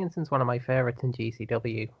 Chris Dickinson's one of my favourites in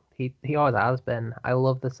GCW. He always has been. I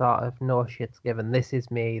love the sort of no shits given. This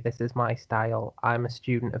is me. This is my style. I'm a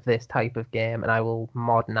student of this type of game, and I will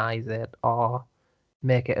modernise it or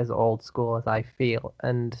make it as old school as I feel.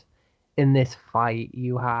 And in this fight,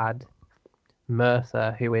 you had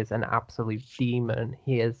Mercer, who is an absolute demon.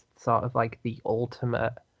 He is sort of like the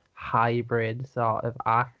ultimate hybrid sort of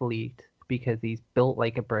athlete because he's built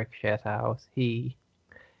like a brick shit house. He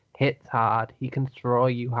hits hard, he can throw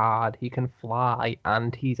you hard, he can fly,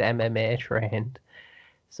 and he's MMA trained.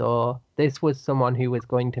 So this was someone who was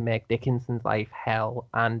going to make Dickinson's life hell,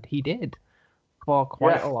 and he did for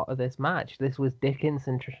quite a lot of this match. This was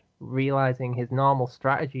Dickinson realizing his normal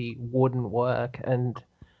strategy wouldn't work and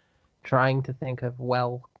trying to think of,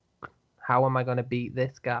 well, how am I going to beat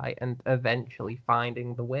this guy, and eventually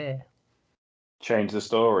finding the way. Change the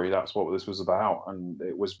story. That's what this was about, and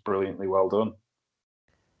it was brilliantly well done.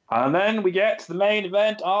 And then we get to the main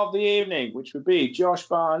event of the evening, which would be Josh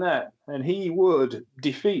Barnett, and he would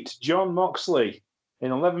defeat Jon Moxley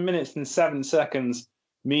in 11 minutes and 7 seconds,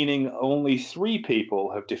 meaning only 3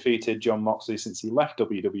 people have defeated Jon Moxley since he left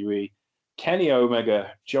WWE: Kenny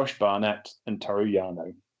Omega, Josh Barnett, and Toru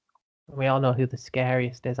Yano. We all know who the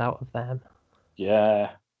scariest is out of them. Yeah,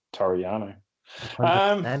 Toru Yano.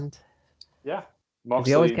 100%. Yeah.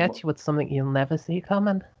 Moxley, he always gets you with something you'll never see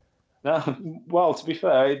coming. No, well, to be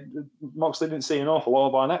fair, Moxley didn't see an awful lot.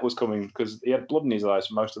 Barnett was coming because he had blood in his eyes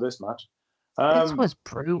for most of this match. This was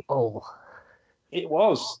brutal. It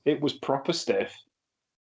was. It was proper stiff.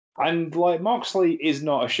 And, like, Moxley is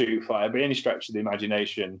not a shoot fighter by any stretch of the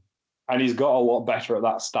imagination. And he's got a lot better at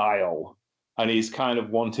that style. And he's kind of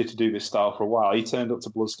wanted to do this style for a while. He turned up to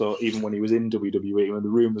Bloodsport even when he was in WWE. When the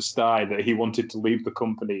rumours started that he wanted to leave the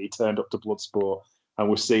company, he turned up to Bloodsport and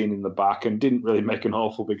was seen in the back and didn't really make an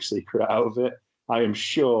awful big secret out of it. I am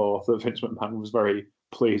sure that Vince McMahon was very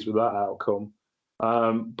pleased with that outcome.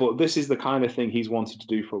 But this is the kind of thing he's wanted to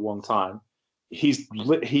do for a long time. He's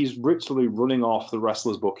literally running off the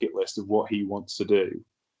wrestler's bucket list of what he wants to do.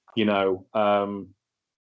 You know,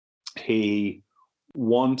 he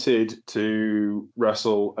wanted to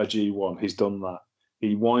wrestle a G1. He's done that.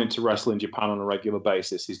 He wanted to wrestle in Japan on a regular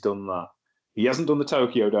basis. He's done that. He hasn't done the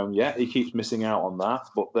Tokyo Dome yet. He keeps missing out on that,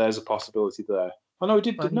 but there's a possibility there. Oh no, he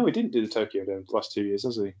did. No, he didn't do the Tokyo Dome the last 2 years,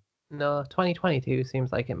 has he? No, 2022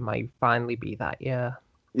 seems like it might finally be that year.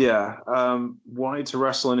 Yeah, wanted to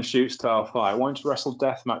wrestle in a shoot style fight. Wanted to wrestle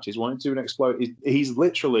death matches. Wanted to do an explode. He's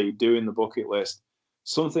literally doing the bucket list.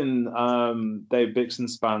 Something Dave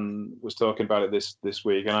Bixenspan was talking about it this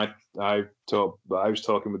week, and I was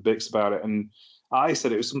talking with Bix about it, and I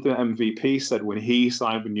said it was something that MVP said when he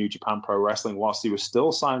signed with New Japan Pro Wrestling whilst he was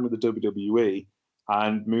still signed with the WWE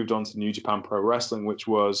and moved on to New Japan Pro Wrestling, which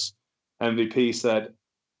was, MVP said,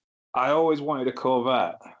 I always wanted a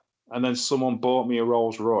Corvette, and then someone bought me a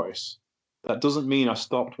Rolls Royce. That doesn't mean I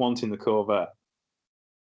stopped wanting the Corvette.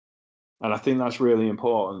 And I think that's really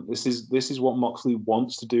important. This is what Moxley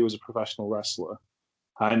wants to do as a professional wrestler,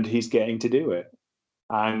 and he's getting to do it.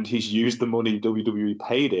 And he's used the money WWE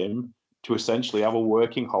paid him to essentially have a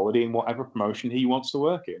working holiday in whatever promotion he wants to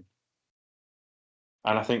work in.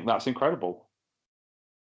 And I think that's incredible.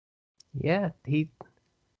 Yeah,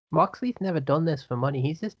 Moxley's never done this for money.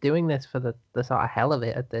 He's just doing this for the sort of hell of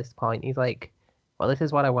it at this point. He's like, well, this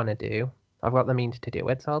is what I want to do. I've got the means to do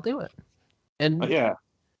it, so I'll do it. And yeah,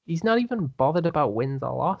 he's not even bothered about wins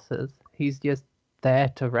or losses. He's just there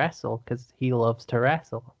to wrestle because he loves to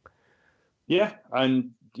wrestle. Yeah,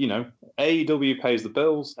 and, you know, AEW pays the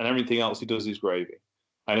bills and everything else he does is gravy.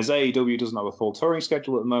 And as AEW doesn't have a full touring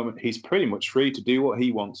schedule at the moment, he's pretty much free to do what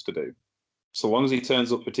he wants to do, so long as he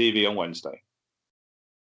turns up for TV on Wednesday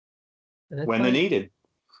when they need him.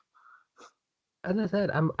 As I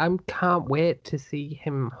said, I can't wait to see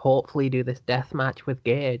him hopefully do this death match with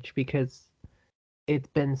Gage, because it's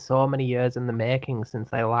been so many years in the making since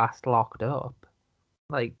they last locked up.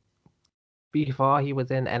 Like, before he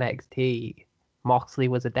was in NXT, Moxley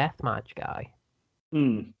was a deathmatch guy.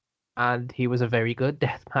 And he was a very good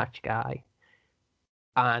deathmatch guy.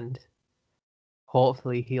 And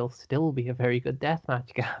hopefully he'll still be a very good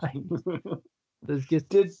deathmatch guy. There's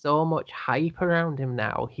just so much hype around him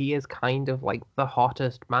now. He is kind of like the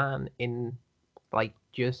hottest man in, like,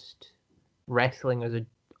 just wrestling as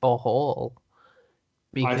a whole.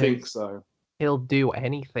 I think so. He'll do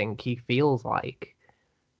anything he feels like.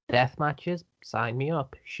 Death matches, sign me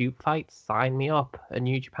up. Shoot fights, sign me up. A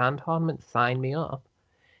New Japan tournament, sign me up.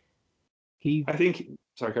 I think.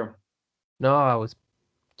 Sorry, go on. No, I was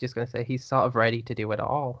just going to say he's sort of ready to do it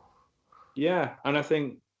all. Yeah, and I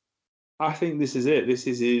think this is it. This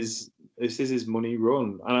is his money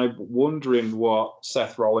run, and I'm wondering what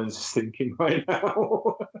Seth Rollins is thinking right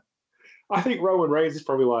now. I think Roman Reigns is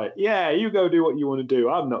probably like, yeah, you go do what you want to do.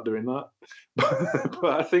 I'm not doing that.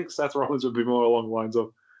 But I think Seth Rollins would be more along the lines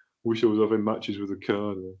of, wish I was having matches with a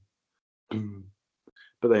card.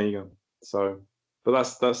 But there you go. So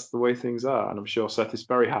But that's the way things are, and I'm sure Seth is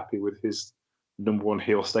very happy with his #1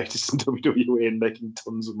 heel status in WWE and making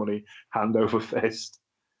tons of money hand over fist,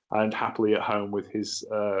 and happily at home with his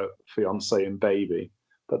fiance and baby.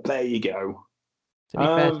 But there you go. To be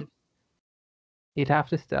fair, he'd have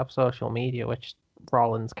to stop social media, which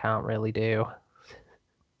Rollins can't really do.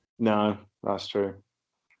 No, that's true.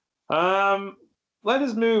 Let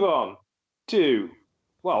us move on to,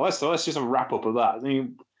 well, let's just a wrap up of that. I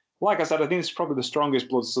mean, like I said, I think it's probably the strongest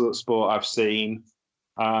blood sport I've seen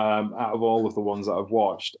out of all of the ones that I've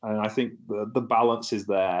watched, and I think the balance is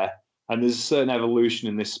there, and there's a certain evolution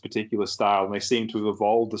in this particular style, and they seem to have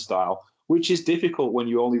evolved the style, which is difficult when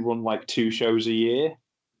you only run like 2 shows a year.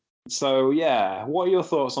 So yeah, what are your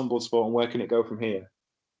thoughts on Bloodsport, and where can it go from here?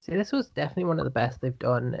 See, this was definitely one of the best they've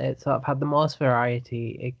done. It sort of had the most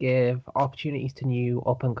variety. It gave opportunities to new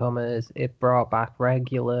up-and-comers. It brought back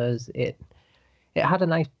regulars. It had a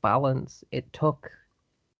nice balance. It took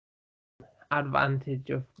advantage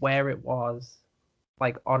of where it was,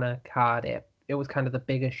 like on a card. It was kind of the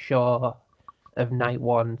biggest show of night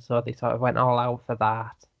one, so they sort of went all out for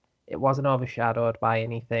that. It wasn't overshadowed by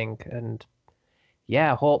anything, and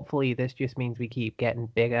yeah, hopefully this just means we keep getting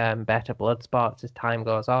bigger and better blood spots as time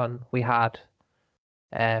goes on. We had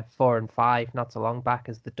 4 and 5 not so long back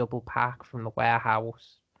as the double pack from the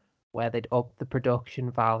warehouse, where they'd up the production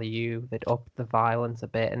value, they'd up the violence a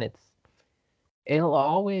bit, and it'll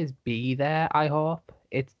always be there, I hope.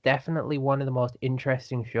 It's definitely one of the most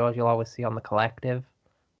interesting shows you'll always see on the Collective,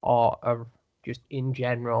 or just in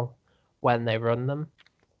general when they run them.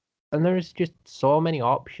 And there's just so many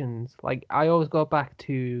options. Like, I always go back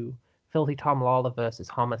to Filthy Tom Lawler versus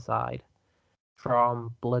Homicide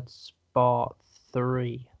from Bloodsport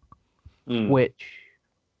 3, which,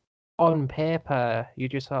 on paper, you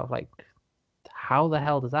just sort of like, how the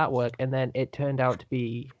hell does that work? And then it turned out to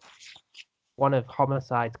be one of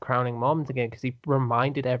Homicide's crowning moments again, because he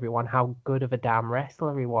reminded everyone how good of a damn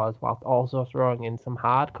wrestler he was, whilst also throwing in some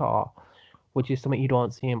hardcore, which is something you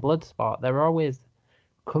don't see in Bloodsport. They're always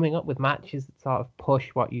coming up with matches that sort of push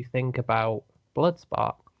what you think about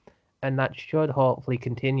Bloodsport, and that should hopefully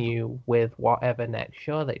continue with whatever next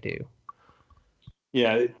show they do.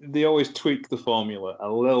 Yeah, they always tweak the formula a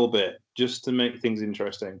little bit just to make things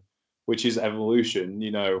interesting, which is evolution.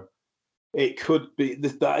 You know, it could be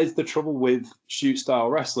that is the trouble with shoot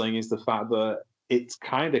style wrestling, is the fact that it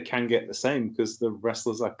kind of can get the same because the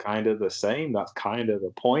wrestlers are kind of the same. That's kind of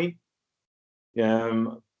the point.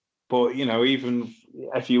 But, you know, even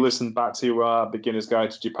if you listen back to our Beginner's Guide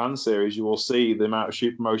to Japan series, you will see the amount of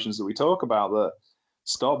shoot promotions that we talk about that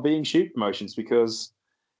stop being shoot promotions, because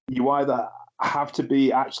you either have to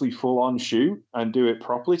be actually full on shoot and do it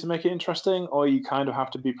properly to make it interesting, or you kind of have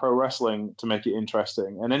to be pro wrestling to make it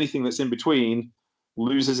interesting. And anything that's in between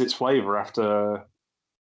loses its flavor after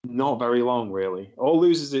not very long, really, or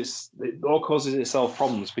causes itself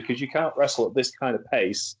problems, because you can't wrestle at this kind of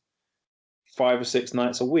pace 5 or 6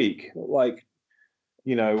 nights a week. Like,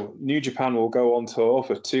 you know, New Japan will go on tour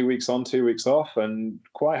for 2 weeks on, 2 weeks off, and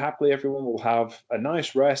quite happily everyone will have a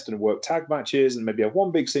nice rest and work tag matches and maybe have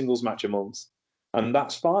one big singles match a month, and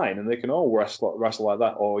that's fine, and they can all wrestle like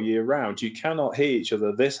that all year round. You cannot hit each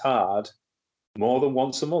other this hard more than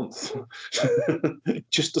once a month. It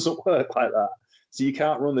just doesn't work like that. So you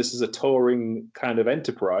can't run this as a touring kind of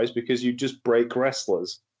enterprise, because you just break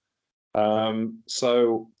wrestlers.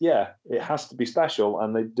 So yeah, it has to be special,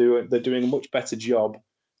 and they're doing a much better job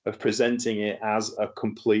of presenting it as a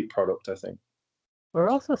complete product, I think. We're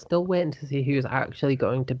also still waiting to see who's actually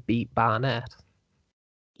going to beat Barnett.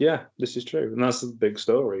 Yeah, this is true, and that's the big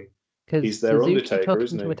story. He's their Undertaker, took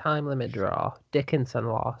isn't he? Into a time limit draw. Dickinson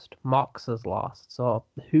lost. Mox has lost. So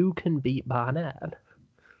who can beat Barnett?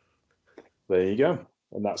 There you go,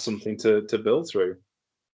 and that's something to build through.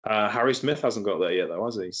 Harry Smith hasn't got there yet, though,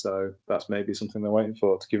 has he? So that's maybe something they're waiting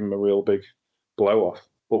for, to give him a real big blow off.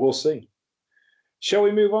 But we'll see. Shall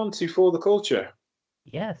we move on to For the Culture?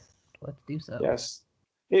 Yes, let's do so. Yes.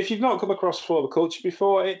 If you've not come across For the Culture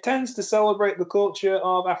before, it tends to celebrate the culture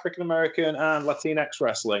of African American and Latinx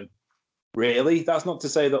wrestling. Really? That's not to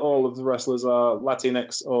say that all of the wrestlers are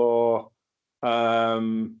Latinx or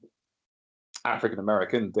African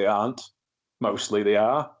American. They aren't. Mostly they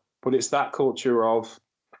are. But it's that culture of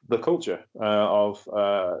the culture of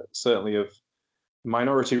certainly of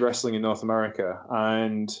minority wrestling in North America.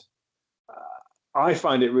 And I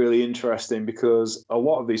find it really interesting, because a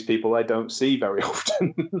lot of these people I don't see very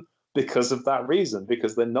often because of that reason,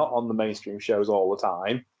 because they're not on the mainstream shows all the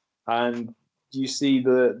time. And you see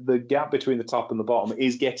the gap between the top and the bottom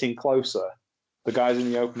is getting closer. the guys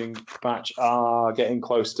in the opening match are getting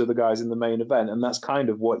close to the guys in the main event. And that's kind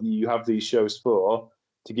of what you have these shows for,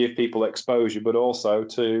 to give people exposure, but also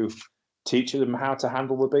to teach them how to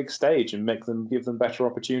handle the big stage and give them better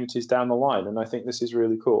opportunities down the line. And I think this is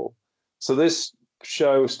really cool. So this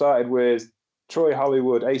show started with Troy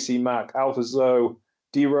Hollywood, AC Mack, Alpha Zoe,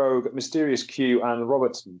 D-Rogue, Mysterious Q, and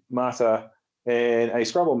Robert Mata in a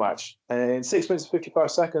scramble match in 6 minutes and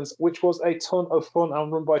 55 seconds, which was a ton of fun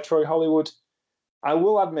and run by Troy Hollywood. I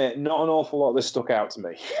will admit, not an awful lot of this stuck out to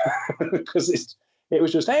me because it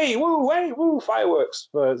was just, hey, woo, fireworks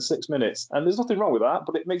for 6 minutes. And there's nothing wrong with that,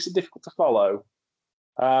 but it makes it difficult to follow.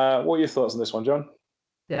 What are your thoughts on this one, John?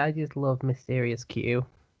 Yeah, I just love Mysterious Q.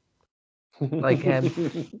 Like,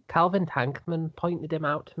 Calvin Tankman pointed him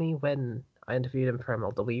out to me when I interviewed him for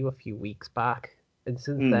MLW a few weeks back. And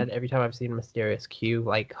since then, every time I've seen Mysterious Q,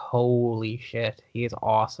 like, holy shit, he is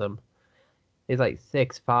awesome. He's like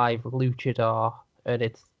 6'5", luchador,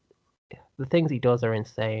 and the things he does are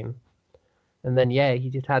insane. And then, yeah, he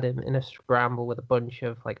just had him in a scramble with a bunch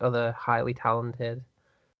of, like, other highly talented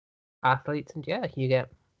athletes. And, yeah, you get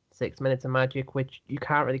 6 minutes of magic, which you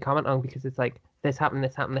can't really comment on because it's like, this happened,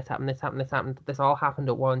 this happened, this happened, this happened, this happened. This all happened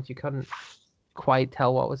at once. You couldn't quite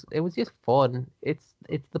tell what was... It was just fun. It's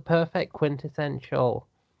the perfect quintessential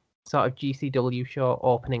sort of GCW show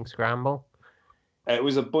opening scramble. It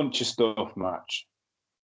was a bunch of stuff match.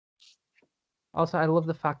 Also, I love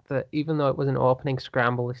the fact that even though it was an opening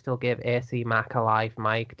scramble, they still gave AC Mack a live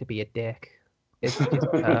mic to be a dick. It's just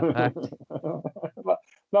perfect. That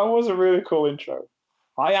was a really cool intro.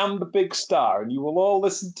 I am the big star, and you will all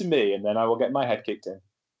listen to me, and then I will get my head kicked in.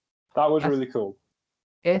 That was really cool.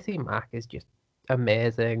 AC Mack is just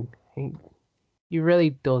amazing. He really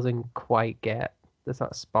doesn't quite get the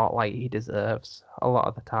sort of spotlight he deserves a lot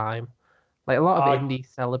of the time. Like, a lot of indies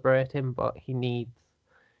celebrate him, but he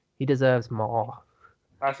deserves more.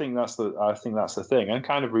 I think that's the thing, and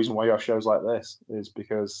kind of reason why you have shows like this is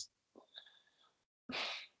because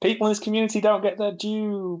people in this community don't get their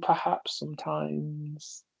due, perhaps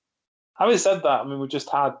sometimes. Having said that, I mean, we just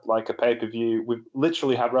had like a pay-per-view. We've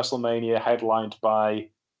literally had WrestleMania headlined by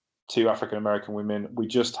 2 African American women. We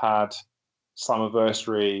just had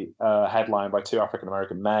Slammiversary headlined by 2 African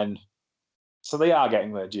American men. So they are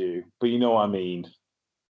getting their due, but you know what I mean.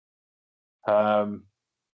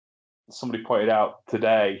 Somebody pointed out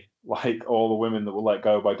today, like all the women that were let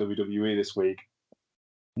go by WWE this week,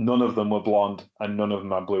 none of them were blonde and none of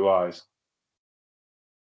them had blue eyes.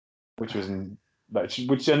 And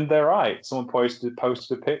they're right. Someone posted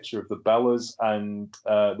a picture of the Bellas and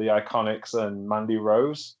the Iconics and Mandy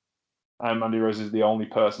Rose. And Mandy Rose is the only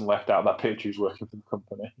person left out of that picture who's working for the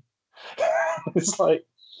company. It's like,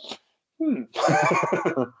 But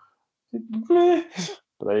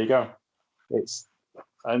there you go.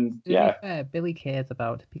 To be fair, Billie Kay is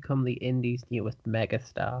about to become the Indies' newest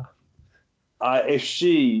megastar. If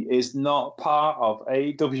she is not part of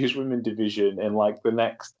AEW's women division in like the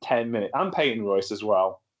next 10 minutes, and Peyton Royce as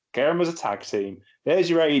well, get them as a tag team. There's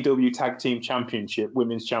your AEW Tag Team Championship,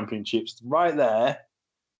 Women's Championships, right there.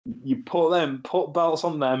 You put belts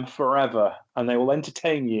on them forever, and they will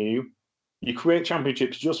entertain you. You create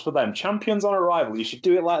championships just for them. Champions on arrival. You should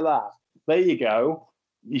do it like that. There you go.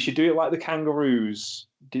 You should do it like the Kangaroos.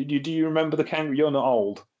 Do you remember the Kangaroos? You're not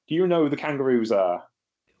old. Do you know who the Kangaroos are?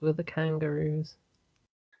 Who are the Kangaroos?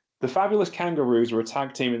 The Fabulous Kangaroos were a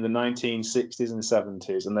tag team in the 1960s and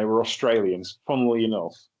 70s, and they were Australians, funnily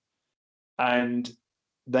enough. And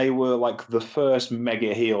they were like the first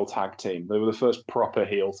mega heel tag team. They were the first proper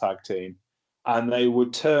heel tag team. And they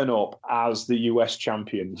would turn up as the US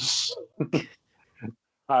champions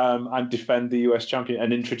and defend the US champion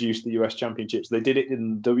and introduce the US championships. They did it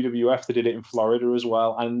in WWF, they did it in Florida as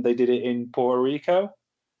well, and they did it in Puerto Rico.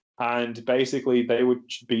 And basically, they would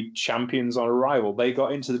be champions on arrival. They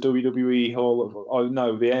got into the WWE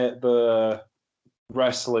the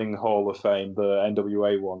Wrestling Hall of Fame, the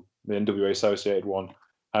NWA one, the NWA associated one.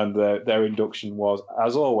 And their induction was,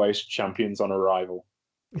 as always, champions on arrival.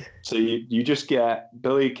 So you just get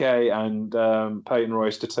Billie Kay and Peyton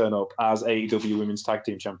Royce to turn up as AEW Women's Tag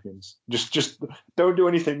Team Champions. Just don't do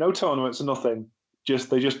anything, no tournaments, nothing.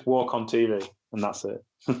 They just walk on TV and that's it.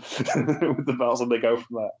 With the belts and they go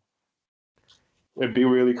from there. It'd be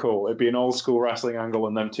really cool. It'd be an old school wrestling angle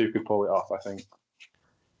and them two could pull it off, I think.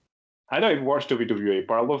 I don't even watch WWE,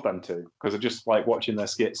 but I love them too because I just like watching their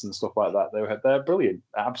skits and stuff like that. They're brilliant,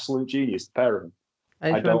 absolute genius, the pair of them. I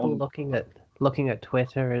remember looking at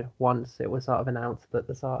Twitter once it was sort of announced that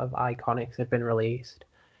the sort of Iconics had been released.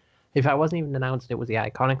 In fact, it wasn't even announced it was the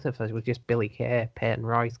Iconics at first. It was just Billie Kay. Peyton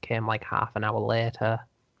Royce came like half an hour later.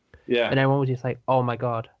 Yeah. And everyone was just like, oh my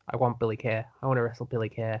god, I want Billie Kay. I want to wrestle Billie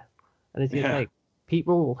Kay. And it's just like,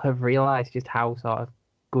 people have realized just how sort of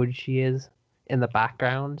good she is in the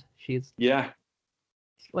background. She's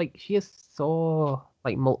like, she is so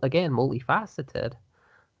like again multifaceted.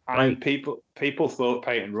 I mean, people thought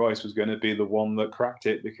Peyton Royce was going to be the one that cracked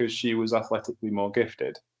it because she was athletically more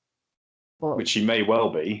gifted, which she may well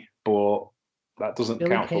be, but that doesn't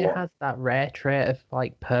count for what. Billie Kay has that rare trait of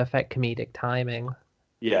like perfect comedic timing.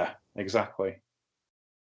 Yeah, exactly.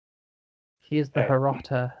 She is the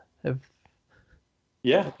Hirota of.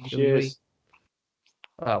 Yeah, she is.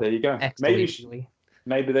 Well, there you go.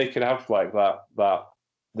 Maybe they could have like that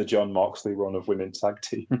the Jon Moxley run of women's tag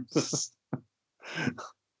teams.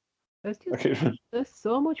 There's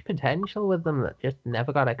so much potential with them that just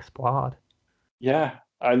never got explored. Yeah,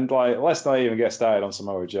 and like let's not even get started on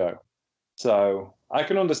Samoa Joe. So I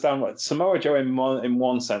can understand what Samoa Joe in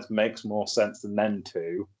one sense makes more sense than them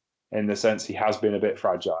two, in the sense he has been a bit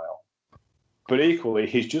fragile. But equally,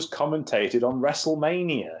 he's just commentated on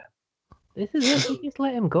WrestleMania. This is it. They just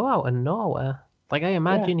let him go out of nowhere. Like, I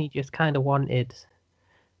imagine he just kind of wanted.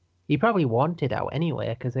 He probably wanted out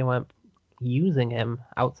anyway because they weren't using him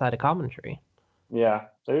outside of commentary. Yeah,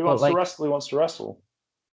 so he wants to wrestle. He wants to wrestle.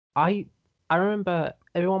 I remember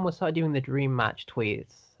everyone was sort of doing the dream match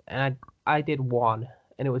tweets, and I did one,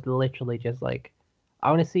 and it was literally just like,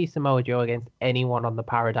 I want to see Samoa Joe against anyone on the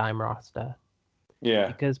Paradigm roster. Yeah,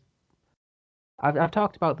 because I've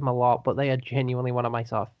talked about them a lot, but they are genuinely one of my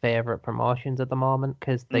sort of favorite promotions at the moment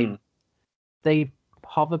because they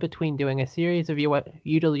hover between doing a series of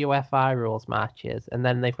UWFI rules matches, and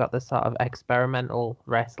then they've got this sort of experimental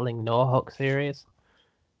wrestling no-hook series,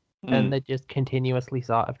 and they're just continuously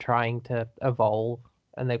sort of trying to evolve,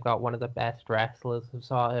 and they've got one of the best wrestlers of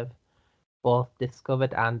sort of both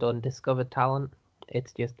discovered and undiscovered talent.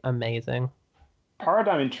 It's just amazing.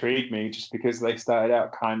 Paradigm intrigued me just because they started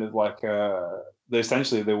out kind of like they're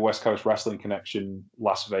essentially the West Coast Wrestling Connection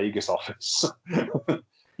Las Vegas office.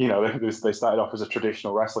 You know, they started off as a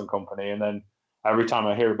traditional wrestling company, and then every time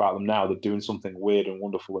I hear about them now, they're doing something weird and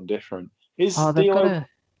wonderful and different.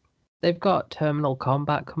 They've got Terminal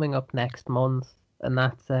Combat coming up next month, and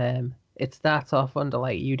that's it starts off under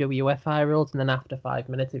like UWFI rules, and then after 5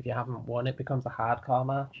 minutes, if you haven't won, it becomes a hardcore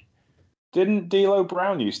match. Didn't D'Lo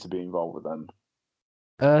Brown used to be involved with them?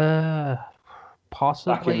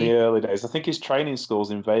 Possibly. Back in the early days. I think his training school's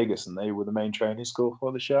in Vegas, and they were the main training school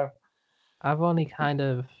for the show. I've only kind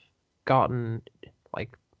of gotten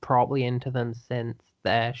like probably into them since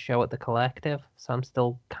their show at the Collective, so I'm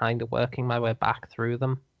still kind of working my way back through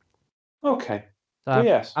them. Okay. So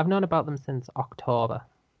yes, I've known about them since October.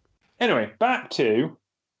 Anyway, back to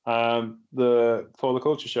the For the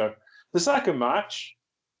Culture show. The second match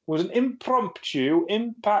was an impromptu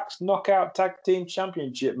Impact Knockout Tag Team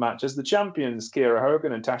Championship match as the champions, Kiera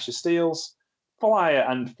Hogan and Tasha Steelz, Flyer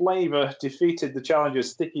and Flavor defeated the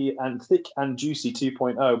challengers Thick and Juicy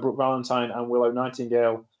 2.0, Brooke Valentine and Willow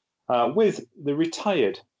Nightingale, with the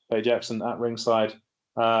retired Faye Jackson at ringside.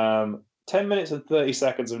 10 minutes and 30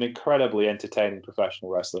 seconds of an incredibly entertaining professional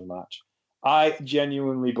wrestling match. I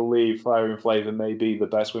genuinely believe Fire and Flavor may be the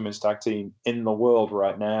best women's tag team in the world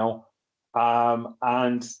right now.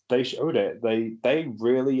 And they showed it. They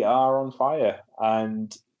really are on fire.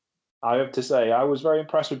 And I have to say, I was very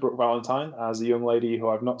impressed with Brooke Valentine as a young lady who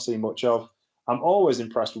I've not seen much of. I'm always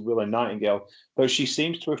impressed with Willow Nightingale, though she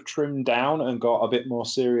seems to have trimmed down and got a bit more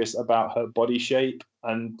serious about her body shape.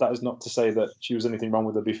 And that is not to say that she was anything wrong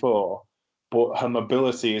with her before, but her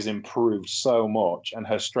mobility has improved so much and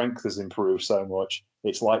her strength has improved so much.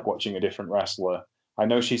 It's like watching a different wrestler. I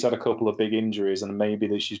know she's had a couple of big injuries and maybe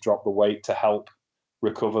that she's dropped the weight to help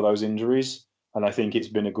recover those injuries. And I think it's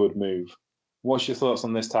been a good move. What's your thoughts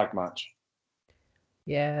on this tag match?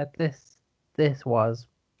 Yeah, this was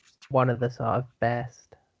one of the sort of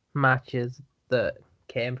best matches that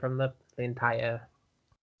came from the entire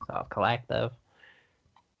sort of collective.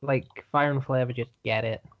 Like, Fire and Flavor just get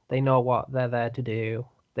it. They know what they're there to do.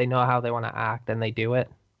 They know how they want to act, and they do it.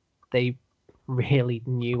 They really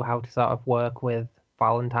knew how to sort of work with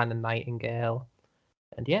Valentine and Nightingale.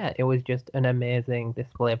 And yeah, it was just an amazing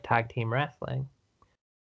display of tag team wrestling.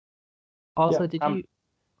 Also, did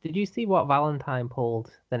you see what Valentine pulled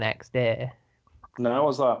the next day? No, what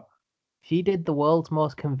was that? She did the world's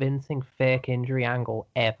most convincing fake injury angle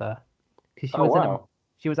ever. Because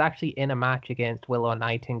she was actually in a match against Willow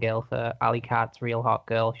Nightingale for Ali Kat's Real Hot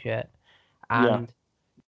Girl shit. And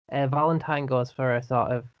Valentine goes for a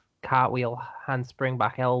sort of cartwheel handspring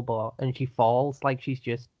back elbow, and she falls like she's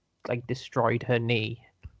just like destroyed her knee.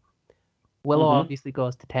 Willow obviously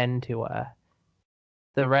goes to tend to her.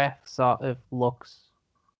 The ref sort of looks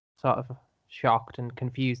sort of shocked and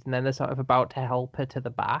confused, and then they're sort of about to help her to the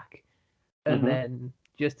back, and then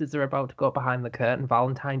just as they're about to go behind the curtain,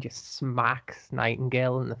 Valentine just smacks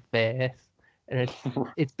Nightingale in the face, and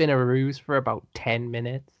it's been a ruse for about 10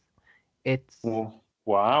 minutes. It's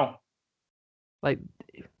wow, like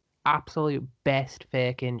absolute best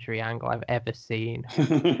fake injury angle I've ever seen.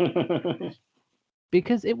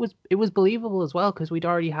 Because it was believable as well, because we'd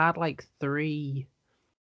already had like 3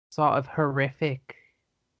 sort of horrific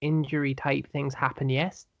injury type things happen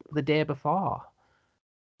the day before.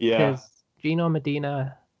 Yeah. Because Gino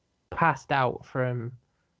Medina passed out from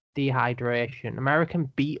dehydration.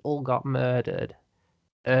 American Beetle got murdered,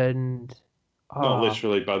 and not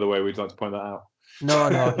literally, by the way. We'd like to point that out.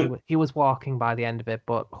 No, he was walking by the end of it,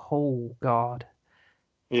 but oh god,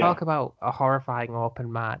 talk about a horrifying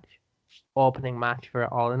opening match for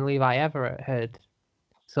it all. And Levi Everett had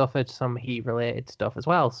suffered some heat-related stuff as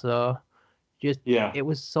well, so it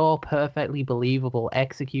was so perfectly believable,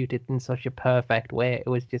 executed in such a perfect way. It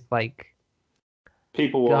was just like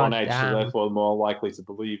people were on edge, so therefore more likely to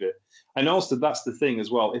believe it. And also, that's the thing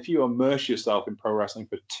as well. If you immerse yourself in pro wrestling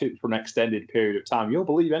for an extended period of time, you'll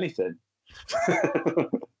believe anything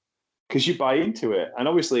because you buy into it. And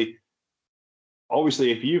obviously,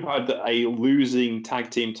 if you've had a losing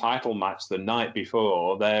tag team title match the night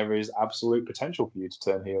before, there is absolute potential for you to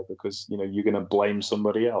turn heel because you're going to blame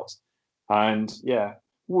somebody else. And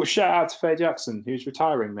well, shout out to Faye Jackson, who's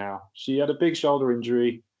retiring now. She had a big shoulder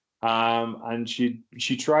injury, and she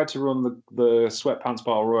tried to run the Sweatpants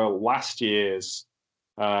Battle Royal last year's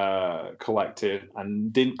collective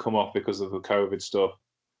and didn't come off because of the COVID stuff,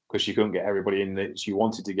 because she couldn't get everybody in that she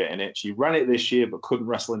wanted to get in it. She ran it this year but couldn't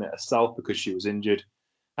wrestle in it herself because she was injured,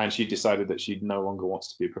 and she decided that she no longer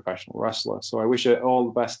wants to be a professional wrestler. So I wish her all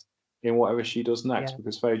the best in whatever she does next,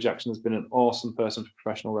 because Faye Jackson has been an awesome person for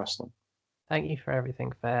professional wrestling. Thank you for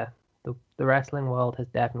everything, Faye. The wrestling world has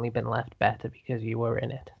definitely been left better because you were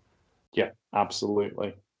in it. Yeah,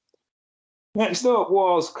 absolutely. Next up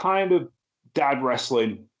was kind of dad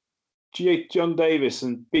wrestling. John Davis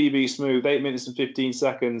and BB Smooth, 8 minutes and 15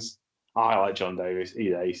 seconds. I like John Davis.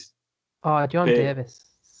 He's ace. Oh, John Davis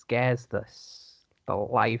scares the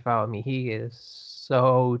life out of me. He is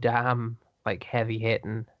so damn heavy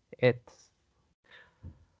hitting. It's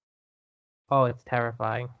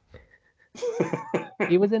terrifying.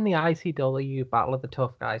 He was in the ICW Battle of the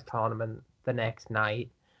Tough Guys tournament the next night,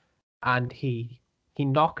 and he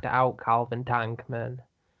knocked out Calvin Tankman.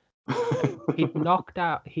 He'd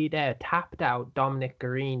tapped out Dominic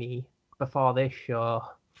Guarini before this show.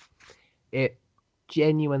 It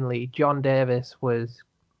genuinely, John Davis was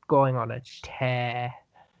going on a tear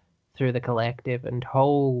through the collective, and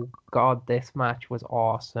oh god, this match was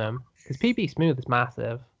awesome. Because PB Smooth is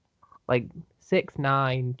massive,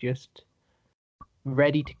 6'9", just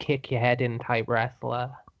ready to kick your head in type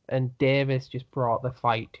wrestler, and Davis just brought the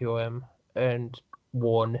fight to him and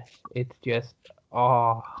won. It's just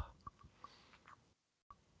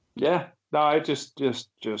yeah, no, just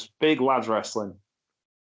big lads wrestling,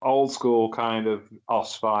 old school kind of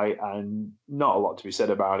Oz fight, and not a lot to be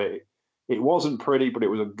said about it. It wasn't pretty, but it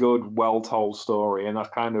was a good, well-told story, and that's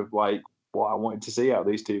kind of like what I wanted to see out of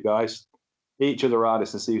these two guys. Each other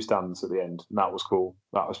artists and see who stands at the end, and that was cool.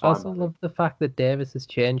 That was fun. I also love the fact that Davis has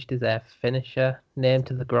changed his finisher name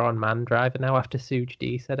to the Grown Man Driver now after Suge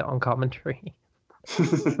D said it on commentary.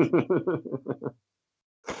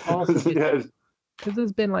 Also, yes. Because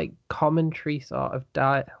there's been commentary sort of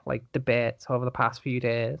debates over the past few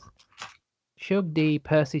days. Shug D,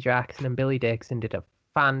 Percy Jackson, and Billy Dixon did a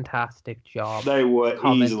fantastic job. They were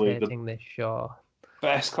easily this show.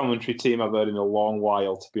 Best commentary team I've heard in a long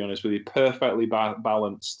while, to be honest with you. Perfectly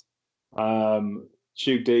balanced.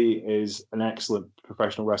 Shug D is an excellent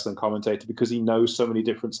professional wrestling commentator because he knows so many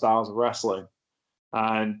different styles of wrestling.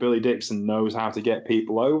 And Billy Dixon knows how to get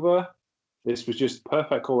people over. This was just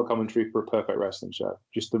perfect color commentary for a perfect wrestling show.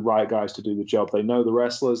 Just the right guys to do the job. They know the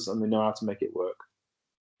wrestlers and they know how to make it work.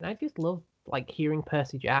 And I just love hearing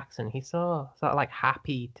Percy Jackson. He's so sort of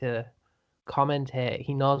happy to commentate.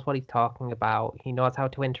 He knows what he's talking about. He knows how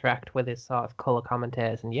to interact with his sort of color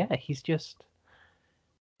commentators. And he's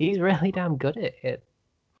really damn good at it.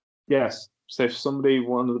 Yes. So if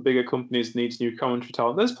one of the bigger companies needs new commentary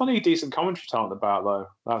talent, there's plenty of decent commentary talent about, though.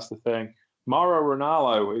 That's the thing. Mauro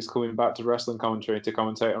Ranallo is coming back to wrestling commentary to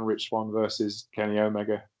commentate on Rich Swann versus Kenny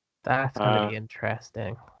Omega. That's going to be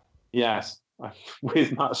interesting. Yes,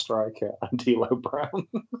 with Matt Striker and D'Lo Brown.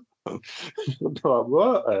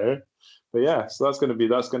 What? But yeah, so that's going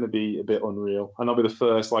to be a bit unreal, and that'll be the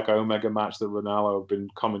first Omega match that Ranallo have been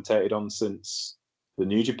commentated on since the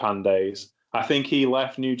New Japan days. I think he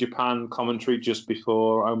left New Japan commentary just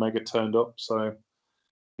before Omega turned up, so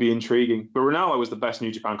be intriguing. But Ronaldo was the best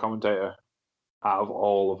New Japan commentator out of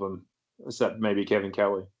all of them, except maybe Kevin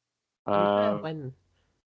Kelly. When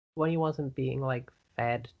he wasn't being like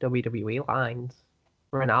fed WWE lines,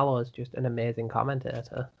 Ronaldo is just an amazing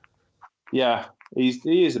commentator. Yeah,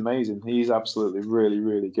 he is amazing. He's absolutely really,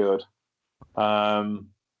 really good.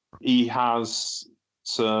 He has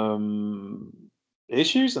some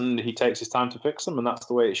issues and he takes his time to fix them, and that's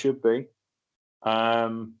the way it should be.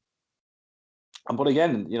 But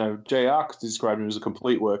again, JR could describe him as a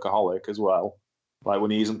complete workaholic as well. Like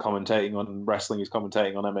when he isn't commentating on wrestling, he's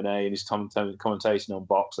commentating on M&A and he's commentating on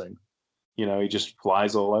boxing. He just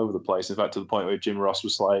flies all over the place. In fact, to the point where Jim Ross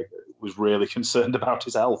was really concerned about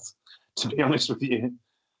his health, to be honest with you.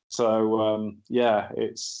 So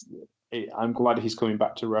I'm glad he's coming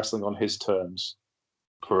back to wrestling on his terms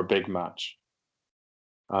for a big match.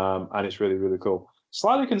 And it's really, really cool.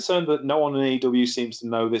 Slightly concerned that no one in AEW seems to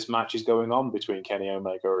know this match is going on between Kenny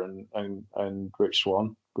Omega and Rich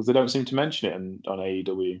Swann, because they don't seem to mention it on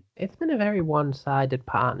AEW. It's been a very one-sided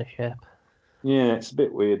partnership. Yeah, it's a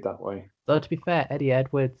bit weird that way. Though, to be fair, Eddie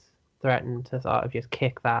Edwards threatened to sort of just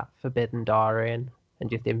kick that forbidden door in and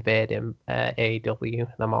just invade him AEW, and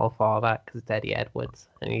I'm all for that because it's Eddie Edwards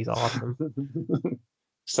and he's awesome.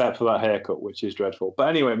 Except for that haircut, which is dreadful. But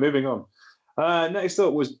anyway, moving on. Next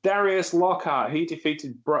up was Darius Lockhart. He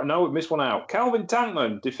defeated... No, we missed one out. Calvin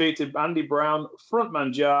Tankman defeated Andy Brown,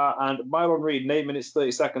 Frontman Jar, and Mylon Reed in 8 minutes,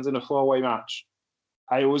 30 seconds in a 4-way match.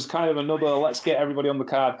 It was kind of another let's get everybody on the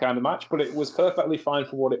card kind of match, but it was perfectly fine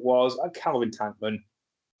for what it was. And Calvin Tankman.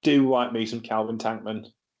 Do like me some Calvin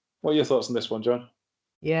Tankman. What are your thoughts on this one, John?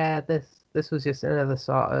 Yeah, this was just another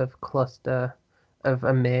sort of cluster of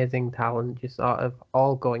amazing talent, just sort of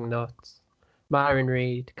all going nuts. Myron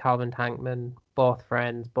Reed, Calvin Tankman, both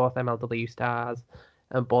friends, both MLW stars,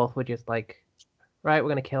 and both were just like, right, we're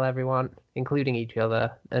going to kill everyone, including each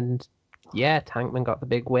other. And yeah, Tankman got the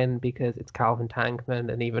big win because it's Calvin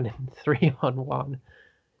Tankman, and even in 3-on-1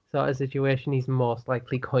 sort of situation, he's most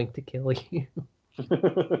likely going to kill you.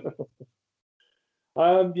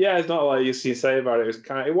 It's not like you say about it.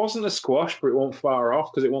 It wasn't a squash, but it wasn't far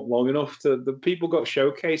off because it wasn't long enough the people got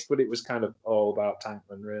showcased, but it was kind of all about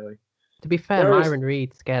Tankman, really. To be fair, Myron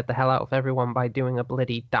Reed scared the hell out of everyone by doing a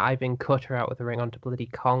bloody diving cutter out of the ring onto bloody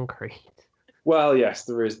concrete. Well, yes,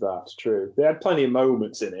 there is that. True. They had plenty of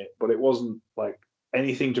moments in it, but it wasn't like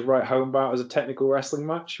anything to write home about as a technical wrestling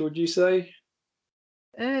match, would you say?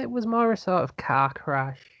 It was more a sort of car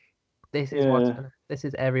crash. This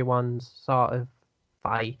is everyone's sort of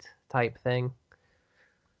fight type thing.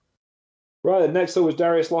 Right, next up was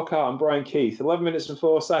Darius Lockhart and Brian Keith. 11 minutes and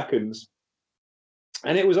 4 seconds.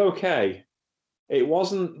 And it was okay. It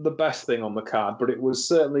wasn't the best thing on the card, but it was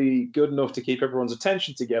certainly good enough to keep everyone's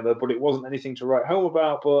attention together, but it wasn't anything to write home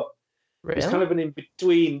about, but Really? It was kind of an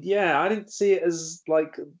in-between. Yeah, I didn't see it as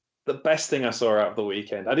like the best thing I saw out of the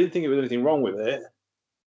weekend. I didn't think there was anything wrong with it.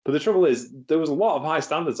 But the trouble is, there was a lot of high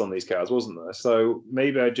standards on these cards, wasn't there? So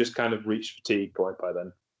maybe I just kind of reached fatigue point by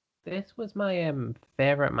then. This was my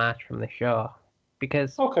favourite match from the show.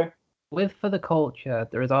 Because with For the Culture,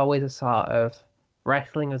 there is always a sort of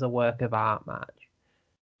wrestling as a work of art match.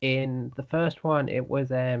 In the first one, it was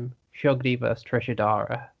Shugdi versus Trish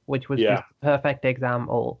Adora, which was just a perfect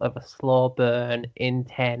example of a slow burn,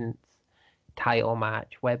 intense title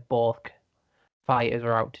match where both fighters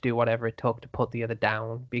are out to do whatever it took to put the other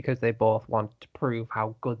down because they both wanted to prove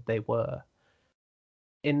how good they were.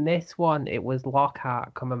 In this one, it was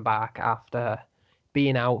Lockhart coming back after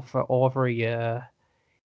being out for over a year.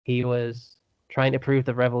 He was trying to prove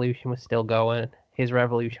the Revolution was still going. His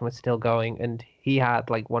Revolution was still going, and he had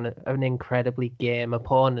like an incredibly game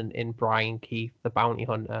opponent in Brian Keith, the bounty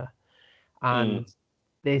hunter. And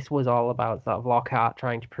this was all about sort of Lockhart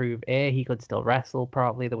trying to prove A, he could still wrestle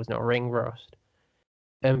properly, there was no ring rust,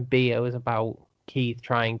 and B, it was about Keith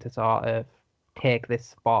trying to sort of take this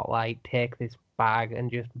spotlight, take this bag,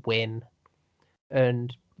 and just win.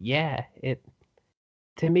 And yeah,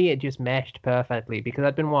 to me it just meshed perfectly because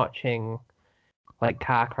I'd been watching like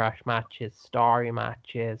car crash matches, story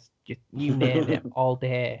matches, just you name it all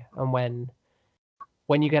day. And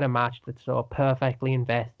when you get a match that's so perfectly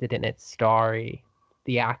invested in its story,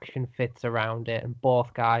 the action fits around it, and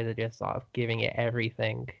both guys are just sort of giving it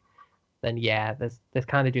everything, then yeah, this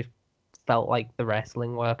kind of just felt like the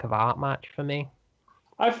wrestling work of art match for me.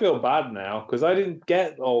 I feel bad now because I didn't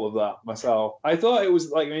get all of that myself. I thought it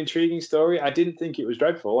was like an intriguing story. I didn't think it was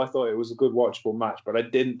dreadful. I thought it was a good watchable match, but I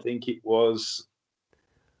didn't think it was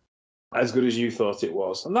as good as you thought it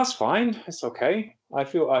was. And that's fine. It's okay. I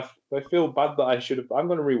feel bad that I should have. I'm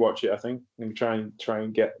going to rewatch it. I think and try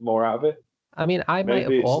and get more out of it. I mean, I might have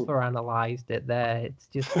Maybe it's. overanalyzed it there. It's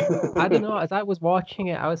just, I don't know. As I was watching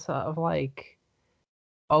it, I was sort of like,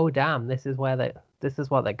 "Oh damn, this is what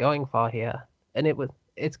they're going for here." And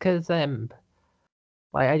it's because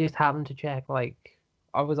like I just happened to check. Like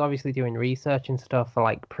I was obviously doing research and stuff for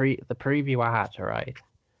like the preview I had to write,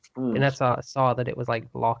 and I saw that it was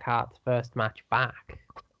like Lockhart's first match back,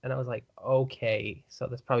 and I was like, okay, so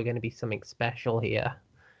there's probably going to be something special here.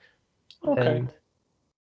 Okay. And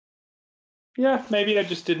yeah, maybe I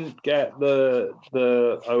just didn't get the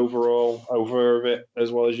overall over of it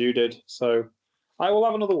as well as you did. So I will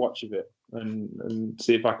have another watch of it and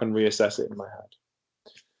see if I can reassess it in my head.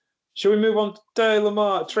 Shall we move on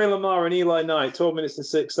to Trey Lamar and Eli Knight, 12 minutes and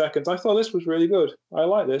 6 seconds. I thought this was really good. I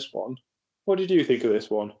like this one. What did you think of this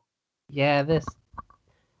one? Yeah, this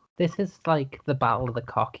is like the battle of the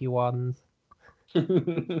cocky ones.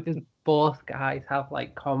 Because both guys have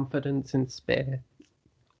like confidence in spirit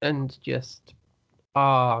and just,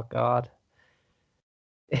 oh god,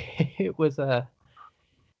 it was a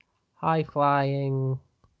high flying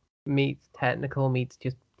meets technical meets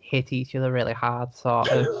just hit each other really hard sort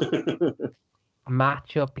of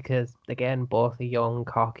matchup, because again both are young,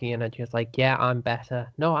 cocky, and are just like, yeah, I'm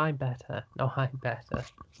better. No, I'm better. No, I'm better.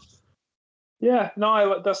 Yeah,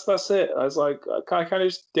 no, that's it. I was like, I kind of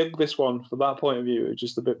just dig this one from that point of view. It's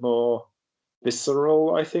just a bit more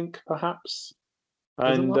visceral, I think, perhaps.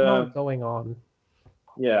 There's a lot more going on.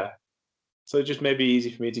 Yeah, so it just made it easy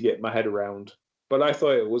for me to get my head around. But I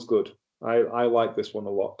thought it was good. I like this one a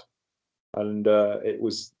lot, and it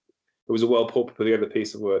was a well put together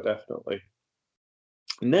piece of work, definitely.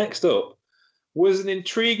 Next up was an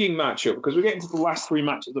intriguing matchup because we're getting to the last three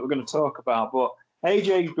matches that we're going to talk about. But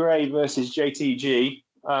AJ Gray versus JTG.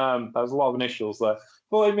 That was a lot of initials there.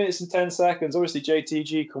 40 minutes and 10 seconds. Obviously,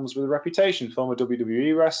 JTG comes with a reputation, former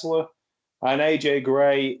WWE wrestler, and AJ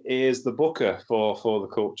Gray is the booker for the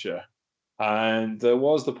culture. And there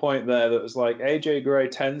was the point there that was like, AJ Gray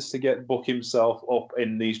tends to book himself up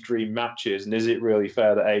in these dream matches. And is it really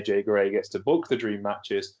fair that AJ Gray gets to book the dream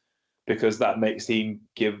matches? Because that makes him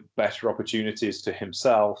give better opportunities to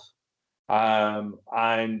himself.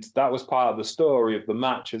 And that was part of the story of the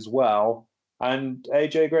match as well. And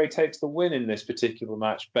AJ Gray takes the win in this particular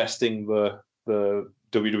match, besting the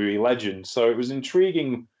WWE legend. So it was an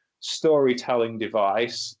intriguing storytelling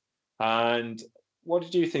device. And what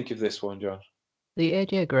did you think of this one, John? The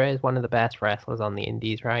AJ Gray is one of the best wrestlers on the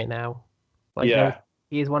indies right now. Like, yeah.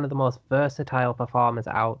 He is one of the most versatile performers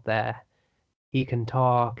out there. He can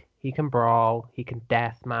talk, he can brawl, he can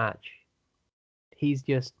death match. He's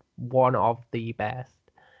just one of the best.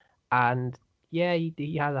 And yeah,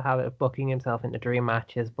 he has a habit of booking himself into dream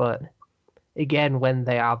matches, but again, when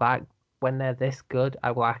they're this good,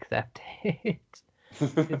 I will accept it.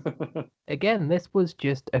 Again, this was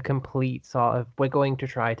just a complete sort of, we're going to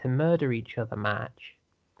try to murder each other match.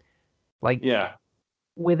 Like, yeah,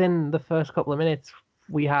 within the first couple of minutes,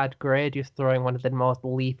 we had Gray just throwing one of the most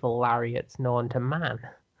lethal lariats known to man.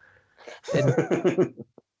 And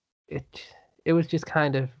it was just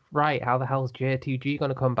kind of, right, how the hell's JTG going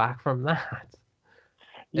to come back from that?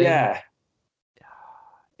 Yeah.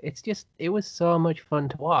 And it was so much fun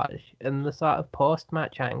to watch, and the sort of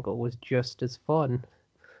post-match angle was just as fun.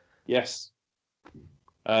 Yes.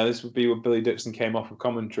 This would be when Billy Dixon came off of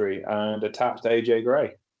commentary and attacked AJ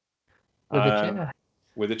Gray. With a chair.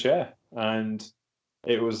 With a chair. And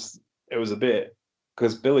it was a bit,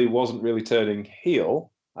 because Billy wasn't really turning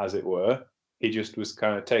heel, as it were. He just was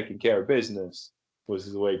kind of taking care of business,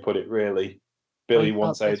 was the way he put it, really. Billy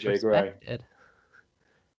wants AJ Gray.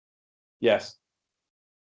 Yes.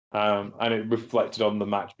 And it reflected on the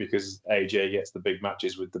match because AJ gets the big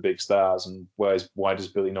matches with the big stars, and why does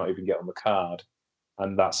Billy not even get on the card?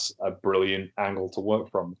 And that's a brilliant angle to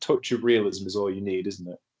work from. A touch of realism is all you need, isn't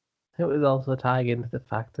it? It was also tying into the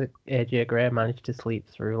fact that AJ Gray managed to sleep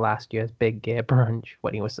through last year's big gay brunch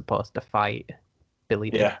when he was supposed to fight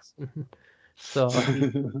Billy Dixon. So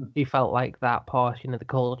he felt like that portion of the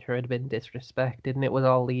culture had been disrespected, and it was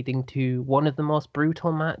all leading to one of the most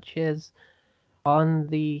brutal matches on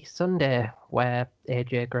the Sunday, where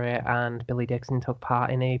AJ Gray and Billy Dixon took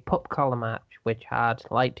part in a pup collar match, which had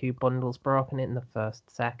light tube bundles broken in the first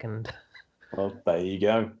second. Well, there you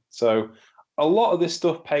go. So a lot of this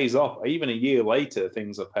stuff pays off. Even a year later,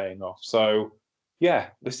 things are paying off. So yeah,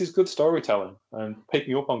 this is good storytelling and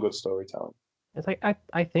picking up on good storytelling. It's like,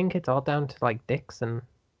 I think it's all down to like Dixon,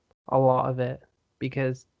 a lot of it,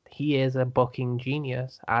 because he is a booking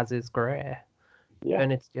genius, as is Gray. Yeah.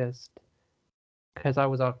 And it's just, because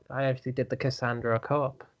I actually did the Cassandra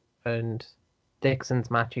Cup, and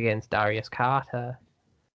Dixon's match against Darius Carter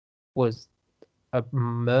was a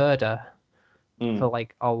murder for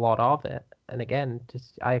like a lot of it. And again,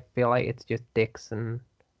 just I feel like it's just Dixon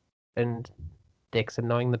and Dixon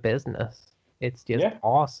knowing the business. It's just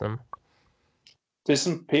awesome. There's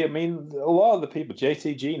some people, I mean, a lot of the people,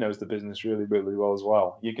 JTG knows the business really, really well as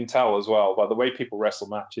well. You can tell as well by the way people wrestle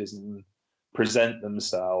matches and present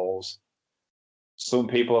themselves. Some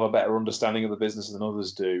people have a better understanding of the business than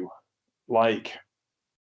others do. Like,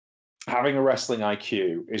 having a wrestling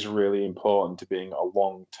IQ is really important to being a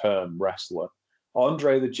long-term wrestler.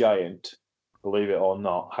 Andre the Giant, believe it or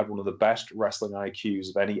not, had one of the best wrestling IQs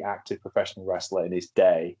of any active professional wrestler in his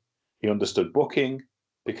day. He understood booking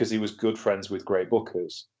because he was good friends with great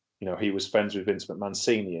bookers. You know, he was friends with Vince McMahon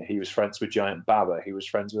Sr., he was friends with Giant Baba, he was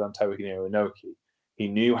friends with Antonio Inoki. He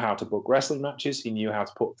knew how to book wrestling matches, he knew how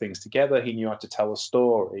to put things together, he knew how to tell a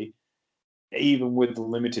story. Even with the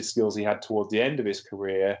limited skills he had towards the end of his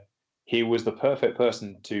career, he was the perfect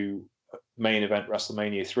person to main event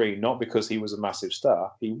WrestleMania 3, not because he was a massive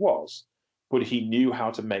star, he was, but he knew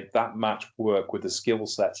how to make that match work with the skill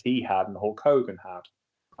sets he had and Hulk Hogan had.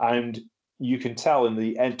 And you can tell in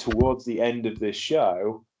the end, towards the end of this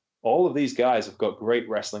show, all of these guys have got great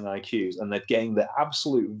wrestling IQs and they're getting the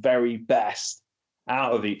absolute very best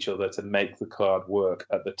out of each other to make the card work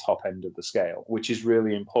at the top end of the scale, which is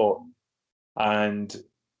really important. And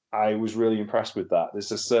I was really impressed with that.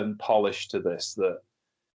 There's a certain polish to this that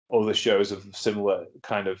other shows of similar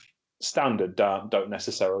kind of standard don't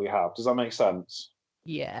necessarily have. Does that make sense?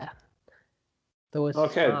 Yeah. There was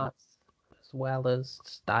smarts as well as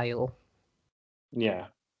style. Yeah.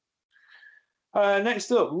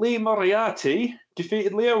 Next up, Lee Moriarty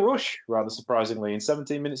defeated Lio Rush, rather surprisingly, in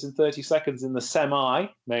 17 minutes and 30 seconds in the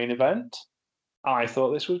semi-main event. I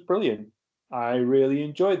thought this was brilliant. I really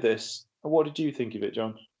enjoyed this. What did you think of it,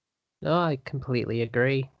 John? No, I completely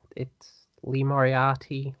agree. It's Lee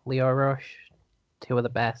Moriarty, Lio Rush, two of the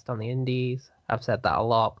best on the indies. I've said that a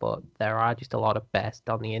lot, but there are just a lot of best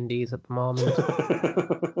on the indies at the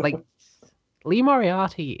moment. Like, Lee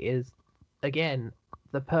Moriarty is, again,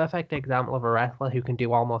 the perfect example of a wrestler who can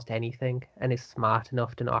do almost anything and is smart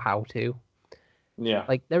enough to know how to. Yeah.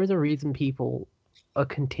 Like, there is a reason people are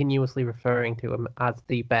continuously referring to him as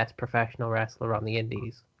the best professional wrestler on the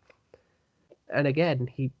indies. And again,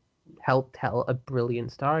 he helped tell a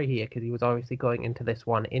brilliant story here because he was obviously going into this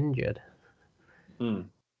one injured. And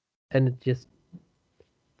it just,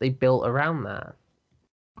 they built around that.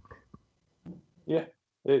 Yeah,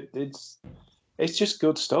 it's just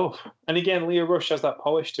good stuff. And again, Lio Rush has that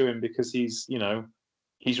polish to him because he's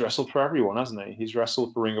wrestled for everyone, hasn't he? He's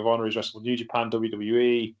wrestled for Ring of Honor, he's wrestled for New Japan,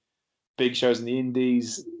 WWE, big shows in the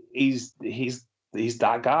indies. He's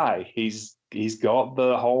that guy. He's got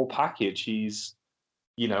the whole package. He's,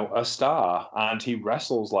 a star, and he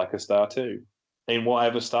wrestles like a star too, in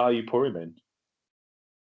whatever style you put him in.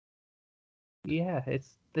 Yeah,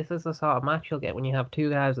 this is the sort of match you'll get when you have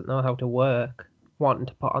two guys that know how to work, wanting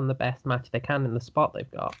to put on the best match they can in the spot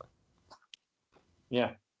they've got.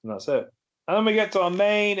 Yeah, and that's it. And then we get to our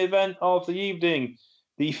main event of the evening.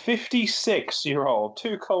 The 56-year-old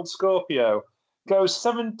Too Cold Scorpio goes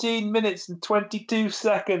 17 minutes and 22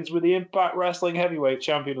 seconds with the Impact Wrestling Heavyweight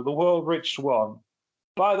Champion of the world, Rich Swann.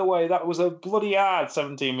 By the way, that was a bloody hard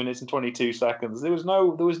 17 minutes and 22 seconds. There was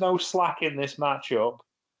no slack in this matchup.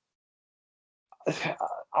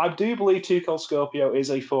 I do believe Too Cold Scorpio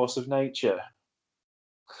is a force of nature.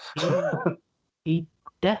 He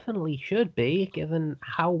definitely should be, given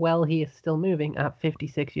how well he is still moving at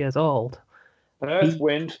 56 years old. Earth,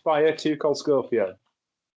 Wind, Fire, Too Cold Scorpio.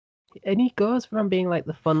 And he goes from being like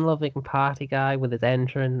the fun-loving party guy with his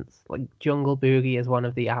entrance, like Jungle Boogie is one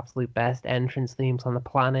of the absolute best entrance themes on the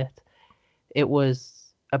planet. It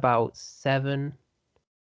was about 7,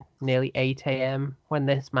 nearly 8 a.m. when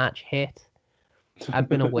this match hit. I'd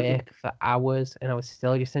been awake for hours and I was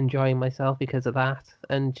still just enjoying myself because of that.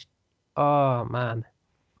 And oh man,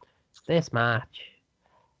 this match.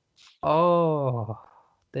 Oh,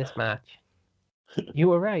 this match. You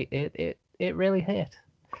were right. It really hit.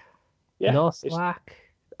 Yeah, no slack.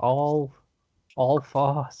 All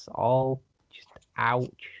force. All just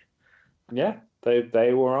ouch. Yeah,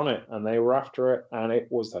 they were on it and they were after it, and it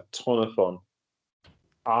was a ton of fun.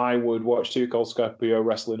 I would watch Too Cold Scorpio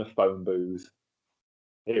wrestle in a phone booth.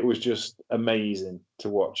 It was just amazing to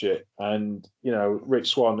watch it. And,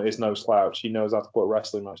 Rich Swann is no slouch. He knows how to put a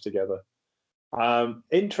wrestling match together.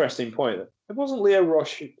 Interesting point. It wasn't Lio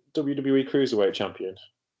Rush WWE Cruiserweight champion?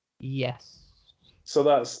 Yes. So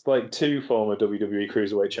that's like 2 former WWE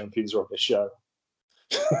Cruiserweight champions are on this show.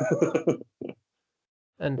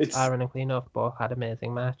 And ironically enough, both had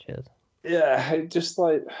amazing matches. yeah, just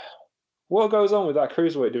like what goes on with that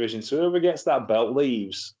cruiserweight division? So whoever gets that belt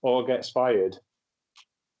leaves or gets fired.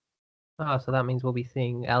 Oh, so that means we'll be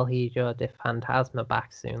seeing El Hijo de Fantasma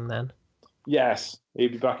back soon then. Yes,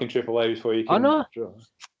 he'd be back in AAA before you can. Oh no! Draw.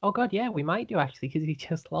 Oh god, yeah, we might do actually because he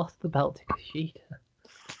just lost the belt to Kushida.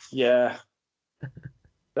 Yeah,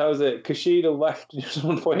 that was it. Kushida left.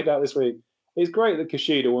 Someone pointed out this week. It's great that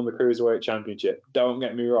Kushida won the Cruiserweight Championship. Don't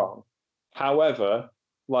get me wrong. However,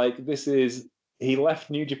 like he left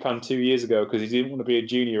New Japan 2 years ago because he didn't want to be a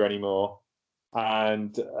junior anymore,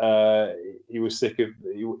 and he was sick of.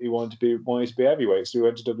 He wanted to be heavyweight, so he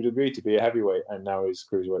went to WWE to be a heavyweight, and now he's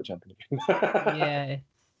Cruiserweight champion. Yeah,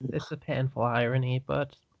 it's a painful irony,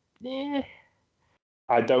 but yeah.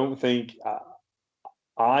 I don't think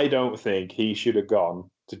he should have gone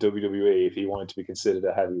to WWE if he wanted to be considered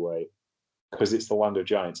a heavyweight, because it's the land of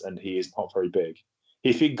giants and he is not very big.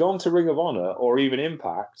 If he'd gone to Ring of Honor or even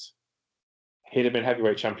Impact, he'd have been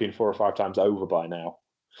heavyweight champion 4 or 5 times over by now.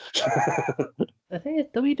 The thing is,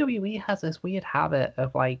 WWE has this weird habit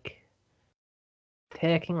of like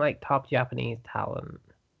taking like top Japanese talent.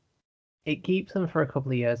 It keeps them for a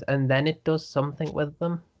couple of years and then it does something with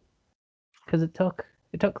them. Because it took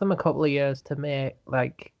them a couple of years to make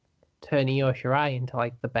like turn Io Shirai into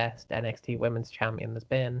like the best NXT Women's Champion there's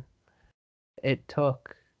been. It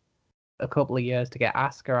took a couple of years to get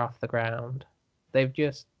Asuka off the ground. They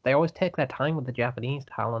always take their time with the Japanese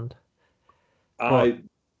talent. But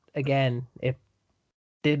again, it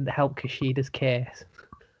didn't help Kushida's case.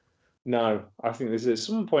 No, I think this is.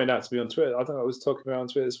 Someone pointed out to me on Twitter. I think I was talking about on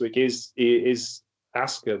Twitter this week. Is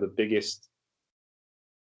Asuka the biggest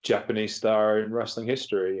Japanese star in wrestling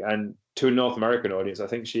history? And to a North American audience, I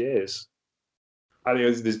think she is. I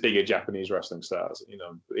think there's bigger Japanese wrestling stars. You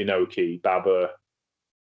know, Inoki, Baba,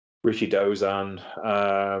 Rishi Dozan,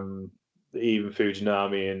 even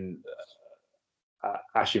Fujinami and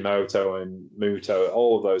Hashimoto and Muto.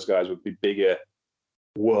 All of those guys would be bigger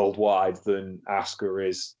worldwide than Asuka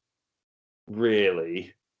is,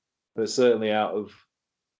 really. But certainly out of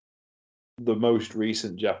the most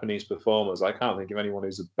recent Japanese performers, I can't think of anyone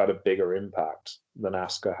who's had a bigger impact than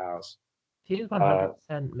Asuka has. She's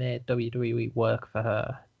 100% made WWE work for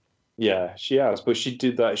her. Yeah, she has, but she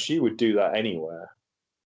would do that anywhere.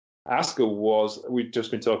 We've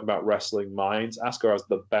just been talking about wrestling minds. Asuka has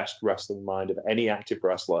the best wrestling mind of any active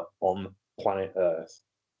wrestler on planet Earth.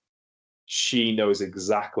 She knows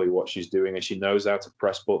exactly what she's doing and she knows how to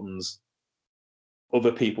press buttons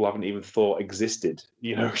other people haven't even thought existed.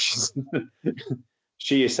 You know,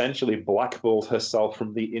 she essentially blackballed herself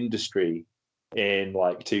from the industry in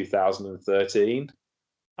like 2013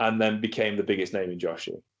 and then became the biggest name in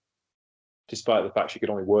Joshi, despite the fact she could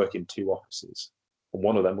only work in 2 offices. And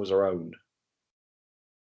one of them was her own.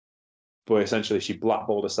 But essentially, she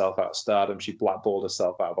blackballed herself out of Stardom. She blackballed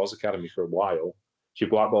herself out of Oz Academy for a while. She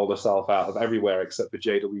blackballed herself out of everywhere except for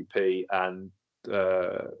JWP and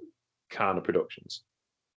Kana Productions.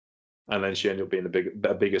 And then she ended up being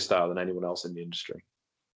a bigger star than anyone else in the industry.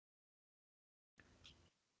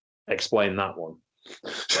 Explain that one.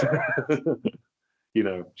 You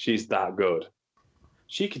know, she's that good.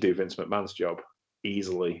 She could do Vince McMahon's job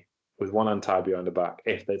easily with one hand tied behind her back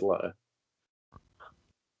if they'd let her.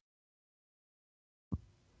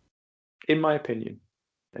 In my opinion,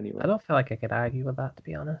 anyway. I don't feel like I could argue with that, to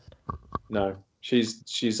be honest. No,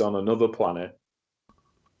 she's on another planet.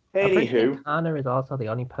 Anywho, Kana is also the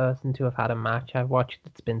only person to have had a match I've watched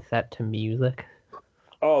that's been set to music.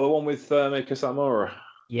 Oh, the one with Meiko Satomura.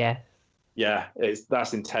 Yes. Yeah,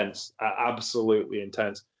 that's intense, absolutely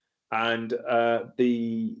intense. And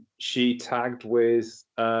she tagged with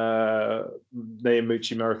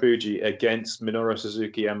Naomichi Marufuji against Minoru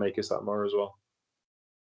Suzuki and Meiko Satomura as well.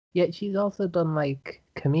 Yeah, she's also done like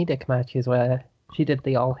comedic matches where she did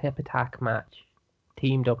the All Hip Attack match,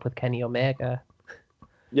 teamed up with Kenny Omega.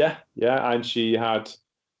 Yeah, and she had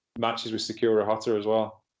matches with Sakura Hota as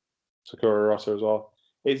well. She's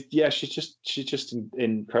just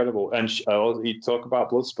incredible. And you talk about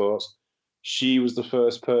blood sports. She was the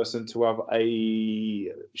first person to have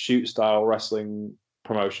a shoot style wrestling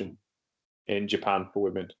promotion in Japan for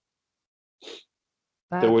women.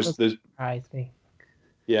 That surprised me.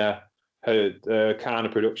 Yeah, her Kana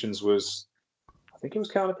Productions was, I think it was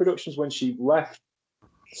Kana Productions when she left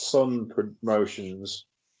Sun Promotions.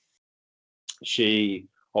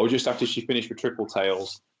 Just after she finished with Triple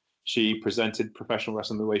Tails, she presented professional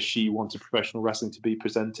wrestling the way she wanted professional wrestling to be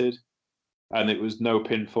presented. And it was no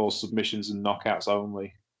pinfall, submissions, and knockouts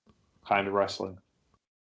only kind of wrestling.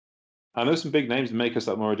 And there's some big names. Meiko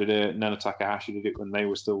Satomura did it. Nana Takahashi did it when they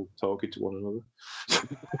were still talking to one another.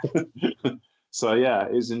 So yeah,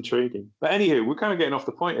 it was intriguing. But anywho, we're kind of getting off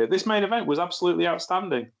the point here. This main event was absolutely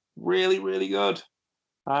outstanding. Really, really good.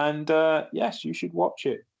 And yes, you should watch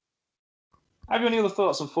it. Have you any other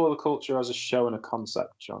thoughts on For the Culture as a show and a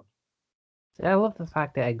concept, John? I love the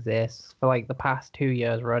fact it exists. For like the past 2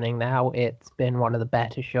 years running now, it's been one of the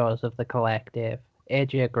better shows of the collective.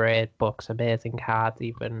 AJ are great, books amazing cards,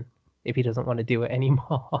 even if he doesn't want to do it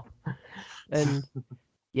anymore. And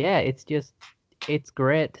yeah, it's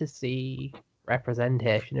great to see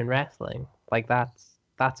representation in wrestling. Like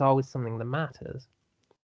that's always something that matters.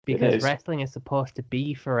 Because wrestling is supposed to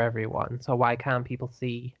be for everyone, so why can't people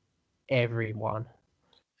see everyone?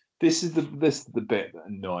 This is the bit that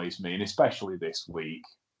annoys me, and especially this week.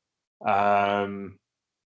 As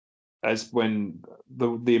when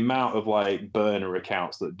the amount of like burner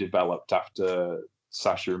accounts that developed after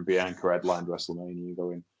Sasha and Bianca headlined WrestleMania,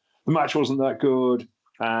 going, the match wasn't that good,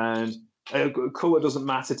 and color doesn't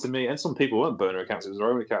matter to me. And some people weren't burner accounts; it was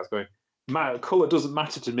their own accounts going, color doesn't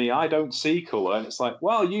matter to me. I don't see color, and it's like,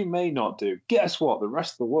 well, you may not do. Guess what? The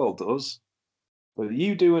rest of the world does. Whether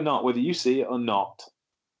you do or not, whether you see it or not.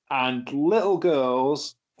 And little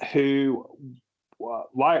girls who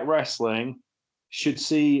like wrestling should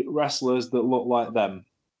see wrestlers that look like them.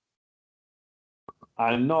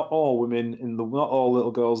 And not all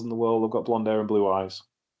little girls in the world have got blonde hair and blue eyes.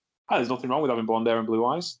 And there's nothing wrong with having blonde hair and blue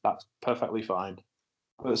eyes. That's perfectly fine.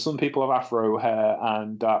 But some people have afro hair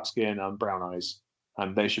and dark skin and brown eyes,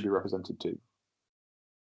 and they should be represented too.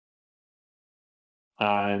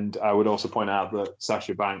 And I would also point out that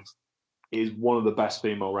Sasha Banks is one of the best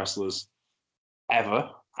female wrestlers ever,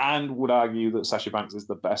 and would argue that Sasha Banks is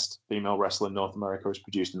the best female wrestler North America has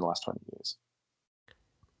produced in the last 20 years.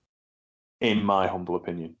 In my humble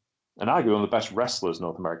opinion. And argue one of the best wrestlers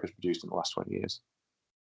North America has produced in the last 20 years.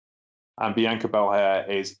 And Bianca Belair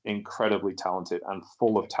is incredibly talented and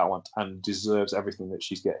full of talent and deserves everything that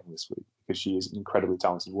she's getting this week because she is an incredibly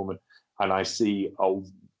talented woman. And I see a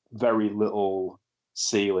very little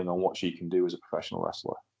ceiling on what she can do as a professional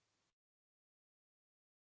wrestler.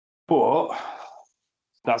 But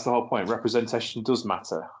that's the whole point. Representation does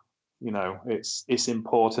matter. You know, it's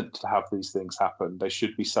important to have these things happen. They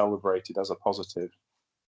should be celebrated as a positive.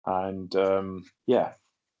 And yeah.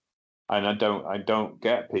 And I don't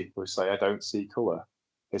get people who say I don't see color.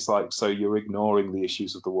 It's like, so you're ignoring the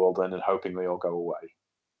issues of the world then and hoping they all go away.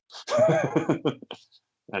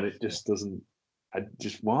 And it just doesn't. I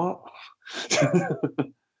just what?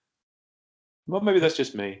 Well, maybe that's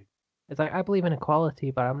just me. It's like I believe in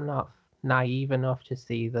equality, but I'm not naive enough to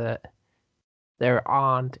see that there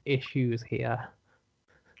aren't issues here.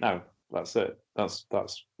 No, that's it. That's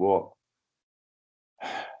what.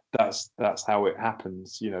 That's how it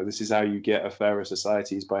happens. You know, this is how you get a fairer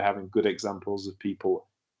society, is by having good examples of people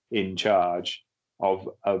in charge of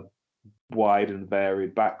a wide and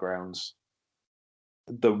varied backgrounds.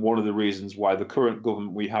 One of the reasons why the current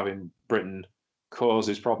government we have in Britain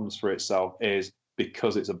causes problems for itself is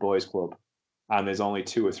because it's a boys' club, and there's only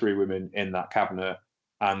 2 or 3 women in that cabinet,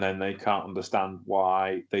 and then they can't understand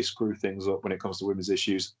why they screw things up when it comes to women's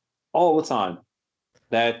issues all the time.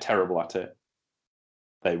 They're terrible at it.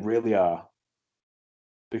 They really are.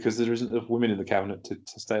 Because there isn't enough women in the cabinet to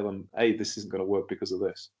tell them, hey, this isn't going to work because of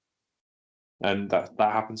this. And that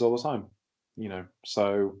happens all the time. You know,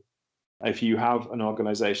 so if you have an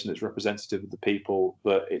organization that's representative of the people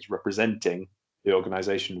that it's representing, the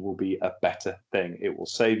organization will be a better thing. It will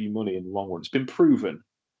save you money in the long run. It's been proven.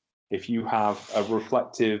 If you have a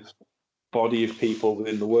reflective body of people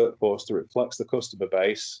within the workforce that reflects the customer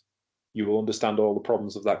base, you will understand all the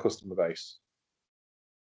problems of that customer base.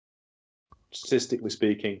 Statistically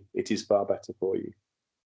speaking, it is far better for you.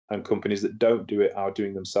 And companies that don't do it are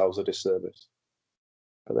doing themselves a disservice.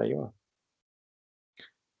 But there you are.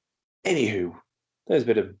 Anywho, there's a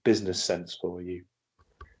bit of business sense for you.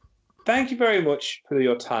 Thank you very much for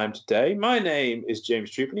your time today. My name is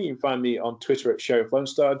James Trupany. You can find me on Twitter at Sheriff Lone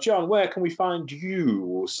Star. John, where can we find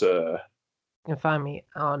you, sir? You can find me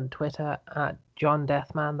on Twitter at John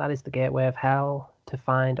Deathman. That is the gateway of hell to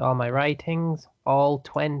find all my writings, all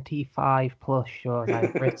 25 plus shows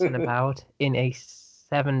I've written about in a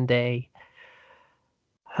 7-day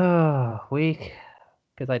week,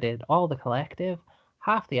 because I did all the collective,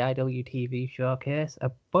 half the IWTV showcase,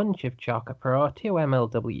 a bunch of Chaka Pro, 2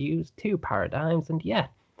 MLWs, 2 Paradigms, and yeah,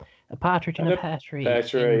 a Partridge and a Petri.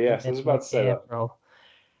 Petri, yes, I was about to say April.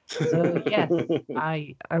 So yes,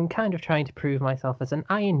 I'm kind of trying to prove myself as an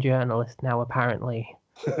iron journalist now, apparently,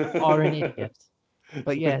 or an idiot.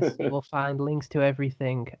 But yes, you will find links to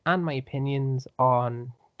everything and my opinions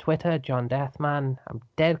on Twitter, John Deathman. I'm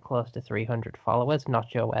dead close to 300 followers. Not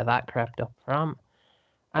sure where that crept up from.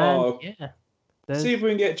 And yeah, See if we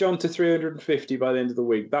can get John to 350 by the end of the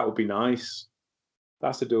week. That would be nice.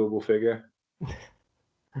 That's a doable figure,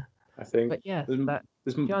 I think. But yes,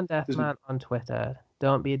 John Deathman on Twitter.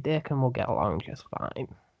 Don't be a dick and we'll get along just fine.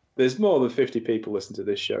 There's more than 50 people listen to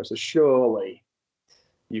this show, so surely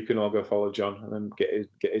you can all go follow John and then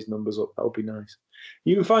get his numbers up. That would be nice.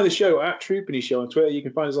 You can find the show at Truepenny Show on Twitter. You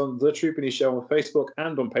can find us on The Truepenny Show on Facebook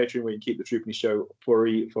and on Patreon, where you can keep The Truepenny Show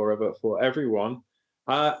free forever for everyone.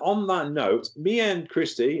 On that note, me and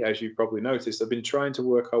Christy, as you've probably noticed, have been trying to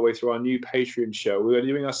work our way through our new Patreon show. We're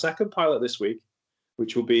doing our second pilot this week,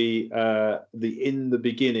 which will be In the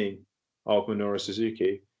Beginning of Minoru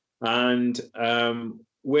Suzuki. And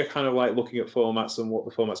we're kind of like looking at formats and what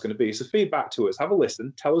the format's going to be. So feedback to us. Have a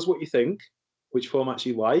listen. Tell us what you think, which formats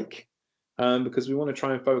you like, because we want to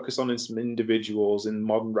try and focus on some individuals in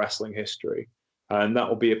modern wrestling history. And that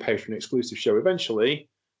will be a Patreon exclusive show eventually.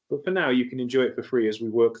 But for now, you can enjoy it for free as we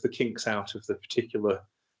work the kinks out of the particular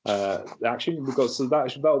action. Because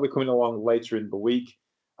that will be coming along later in the week.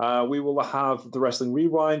 We will have the Wrestling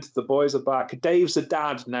Rewind. The boys are back. Dave's a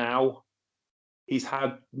dad now.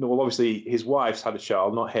 Obviously his wife's had a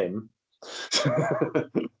child, not him.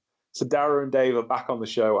 So Dara and Dave are back on the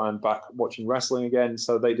show and back watching wrestling again.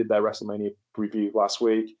 So they did their WrestleMania review last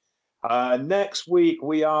week. Next week,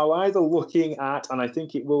 we are either looking at, and I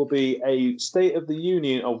think it will be, a State of the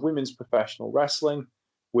Union of women's professional wrestling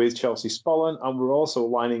with Chelsea Spollen, and we're also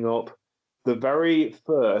lining up the very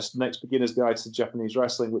first Next Beginner's Guide to Japanese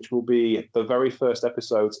Wrestling, which will be the very first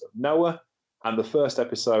episodes of Noah and the first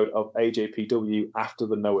episode of AJPW after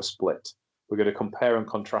the Noah split. We're going to compare and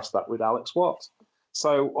contrast that with Alex Watt.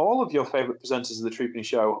 So all of your favourite presenters of the Truepenny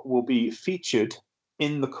Show will be featured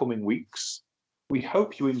in the coming weeks. We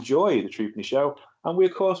hope you enjoy the Truepenny Show, and we,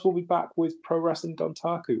 of course, will be back with Pro Wrestling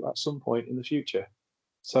Dontaku at some point in the future.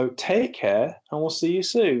 So take care, and we'll see you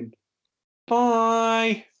soon.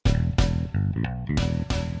 Bye!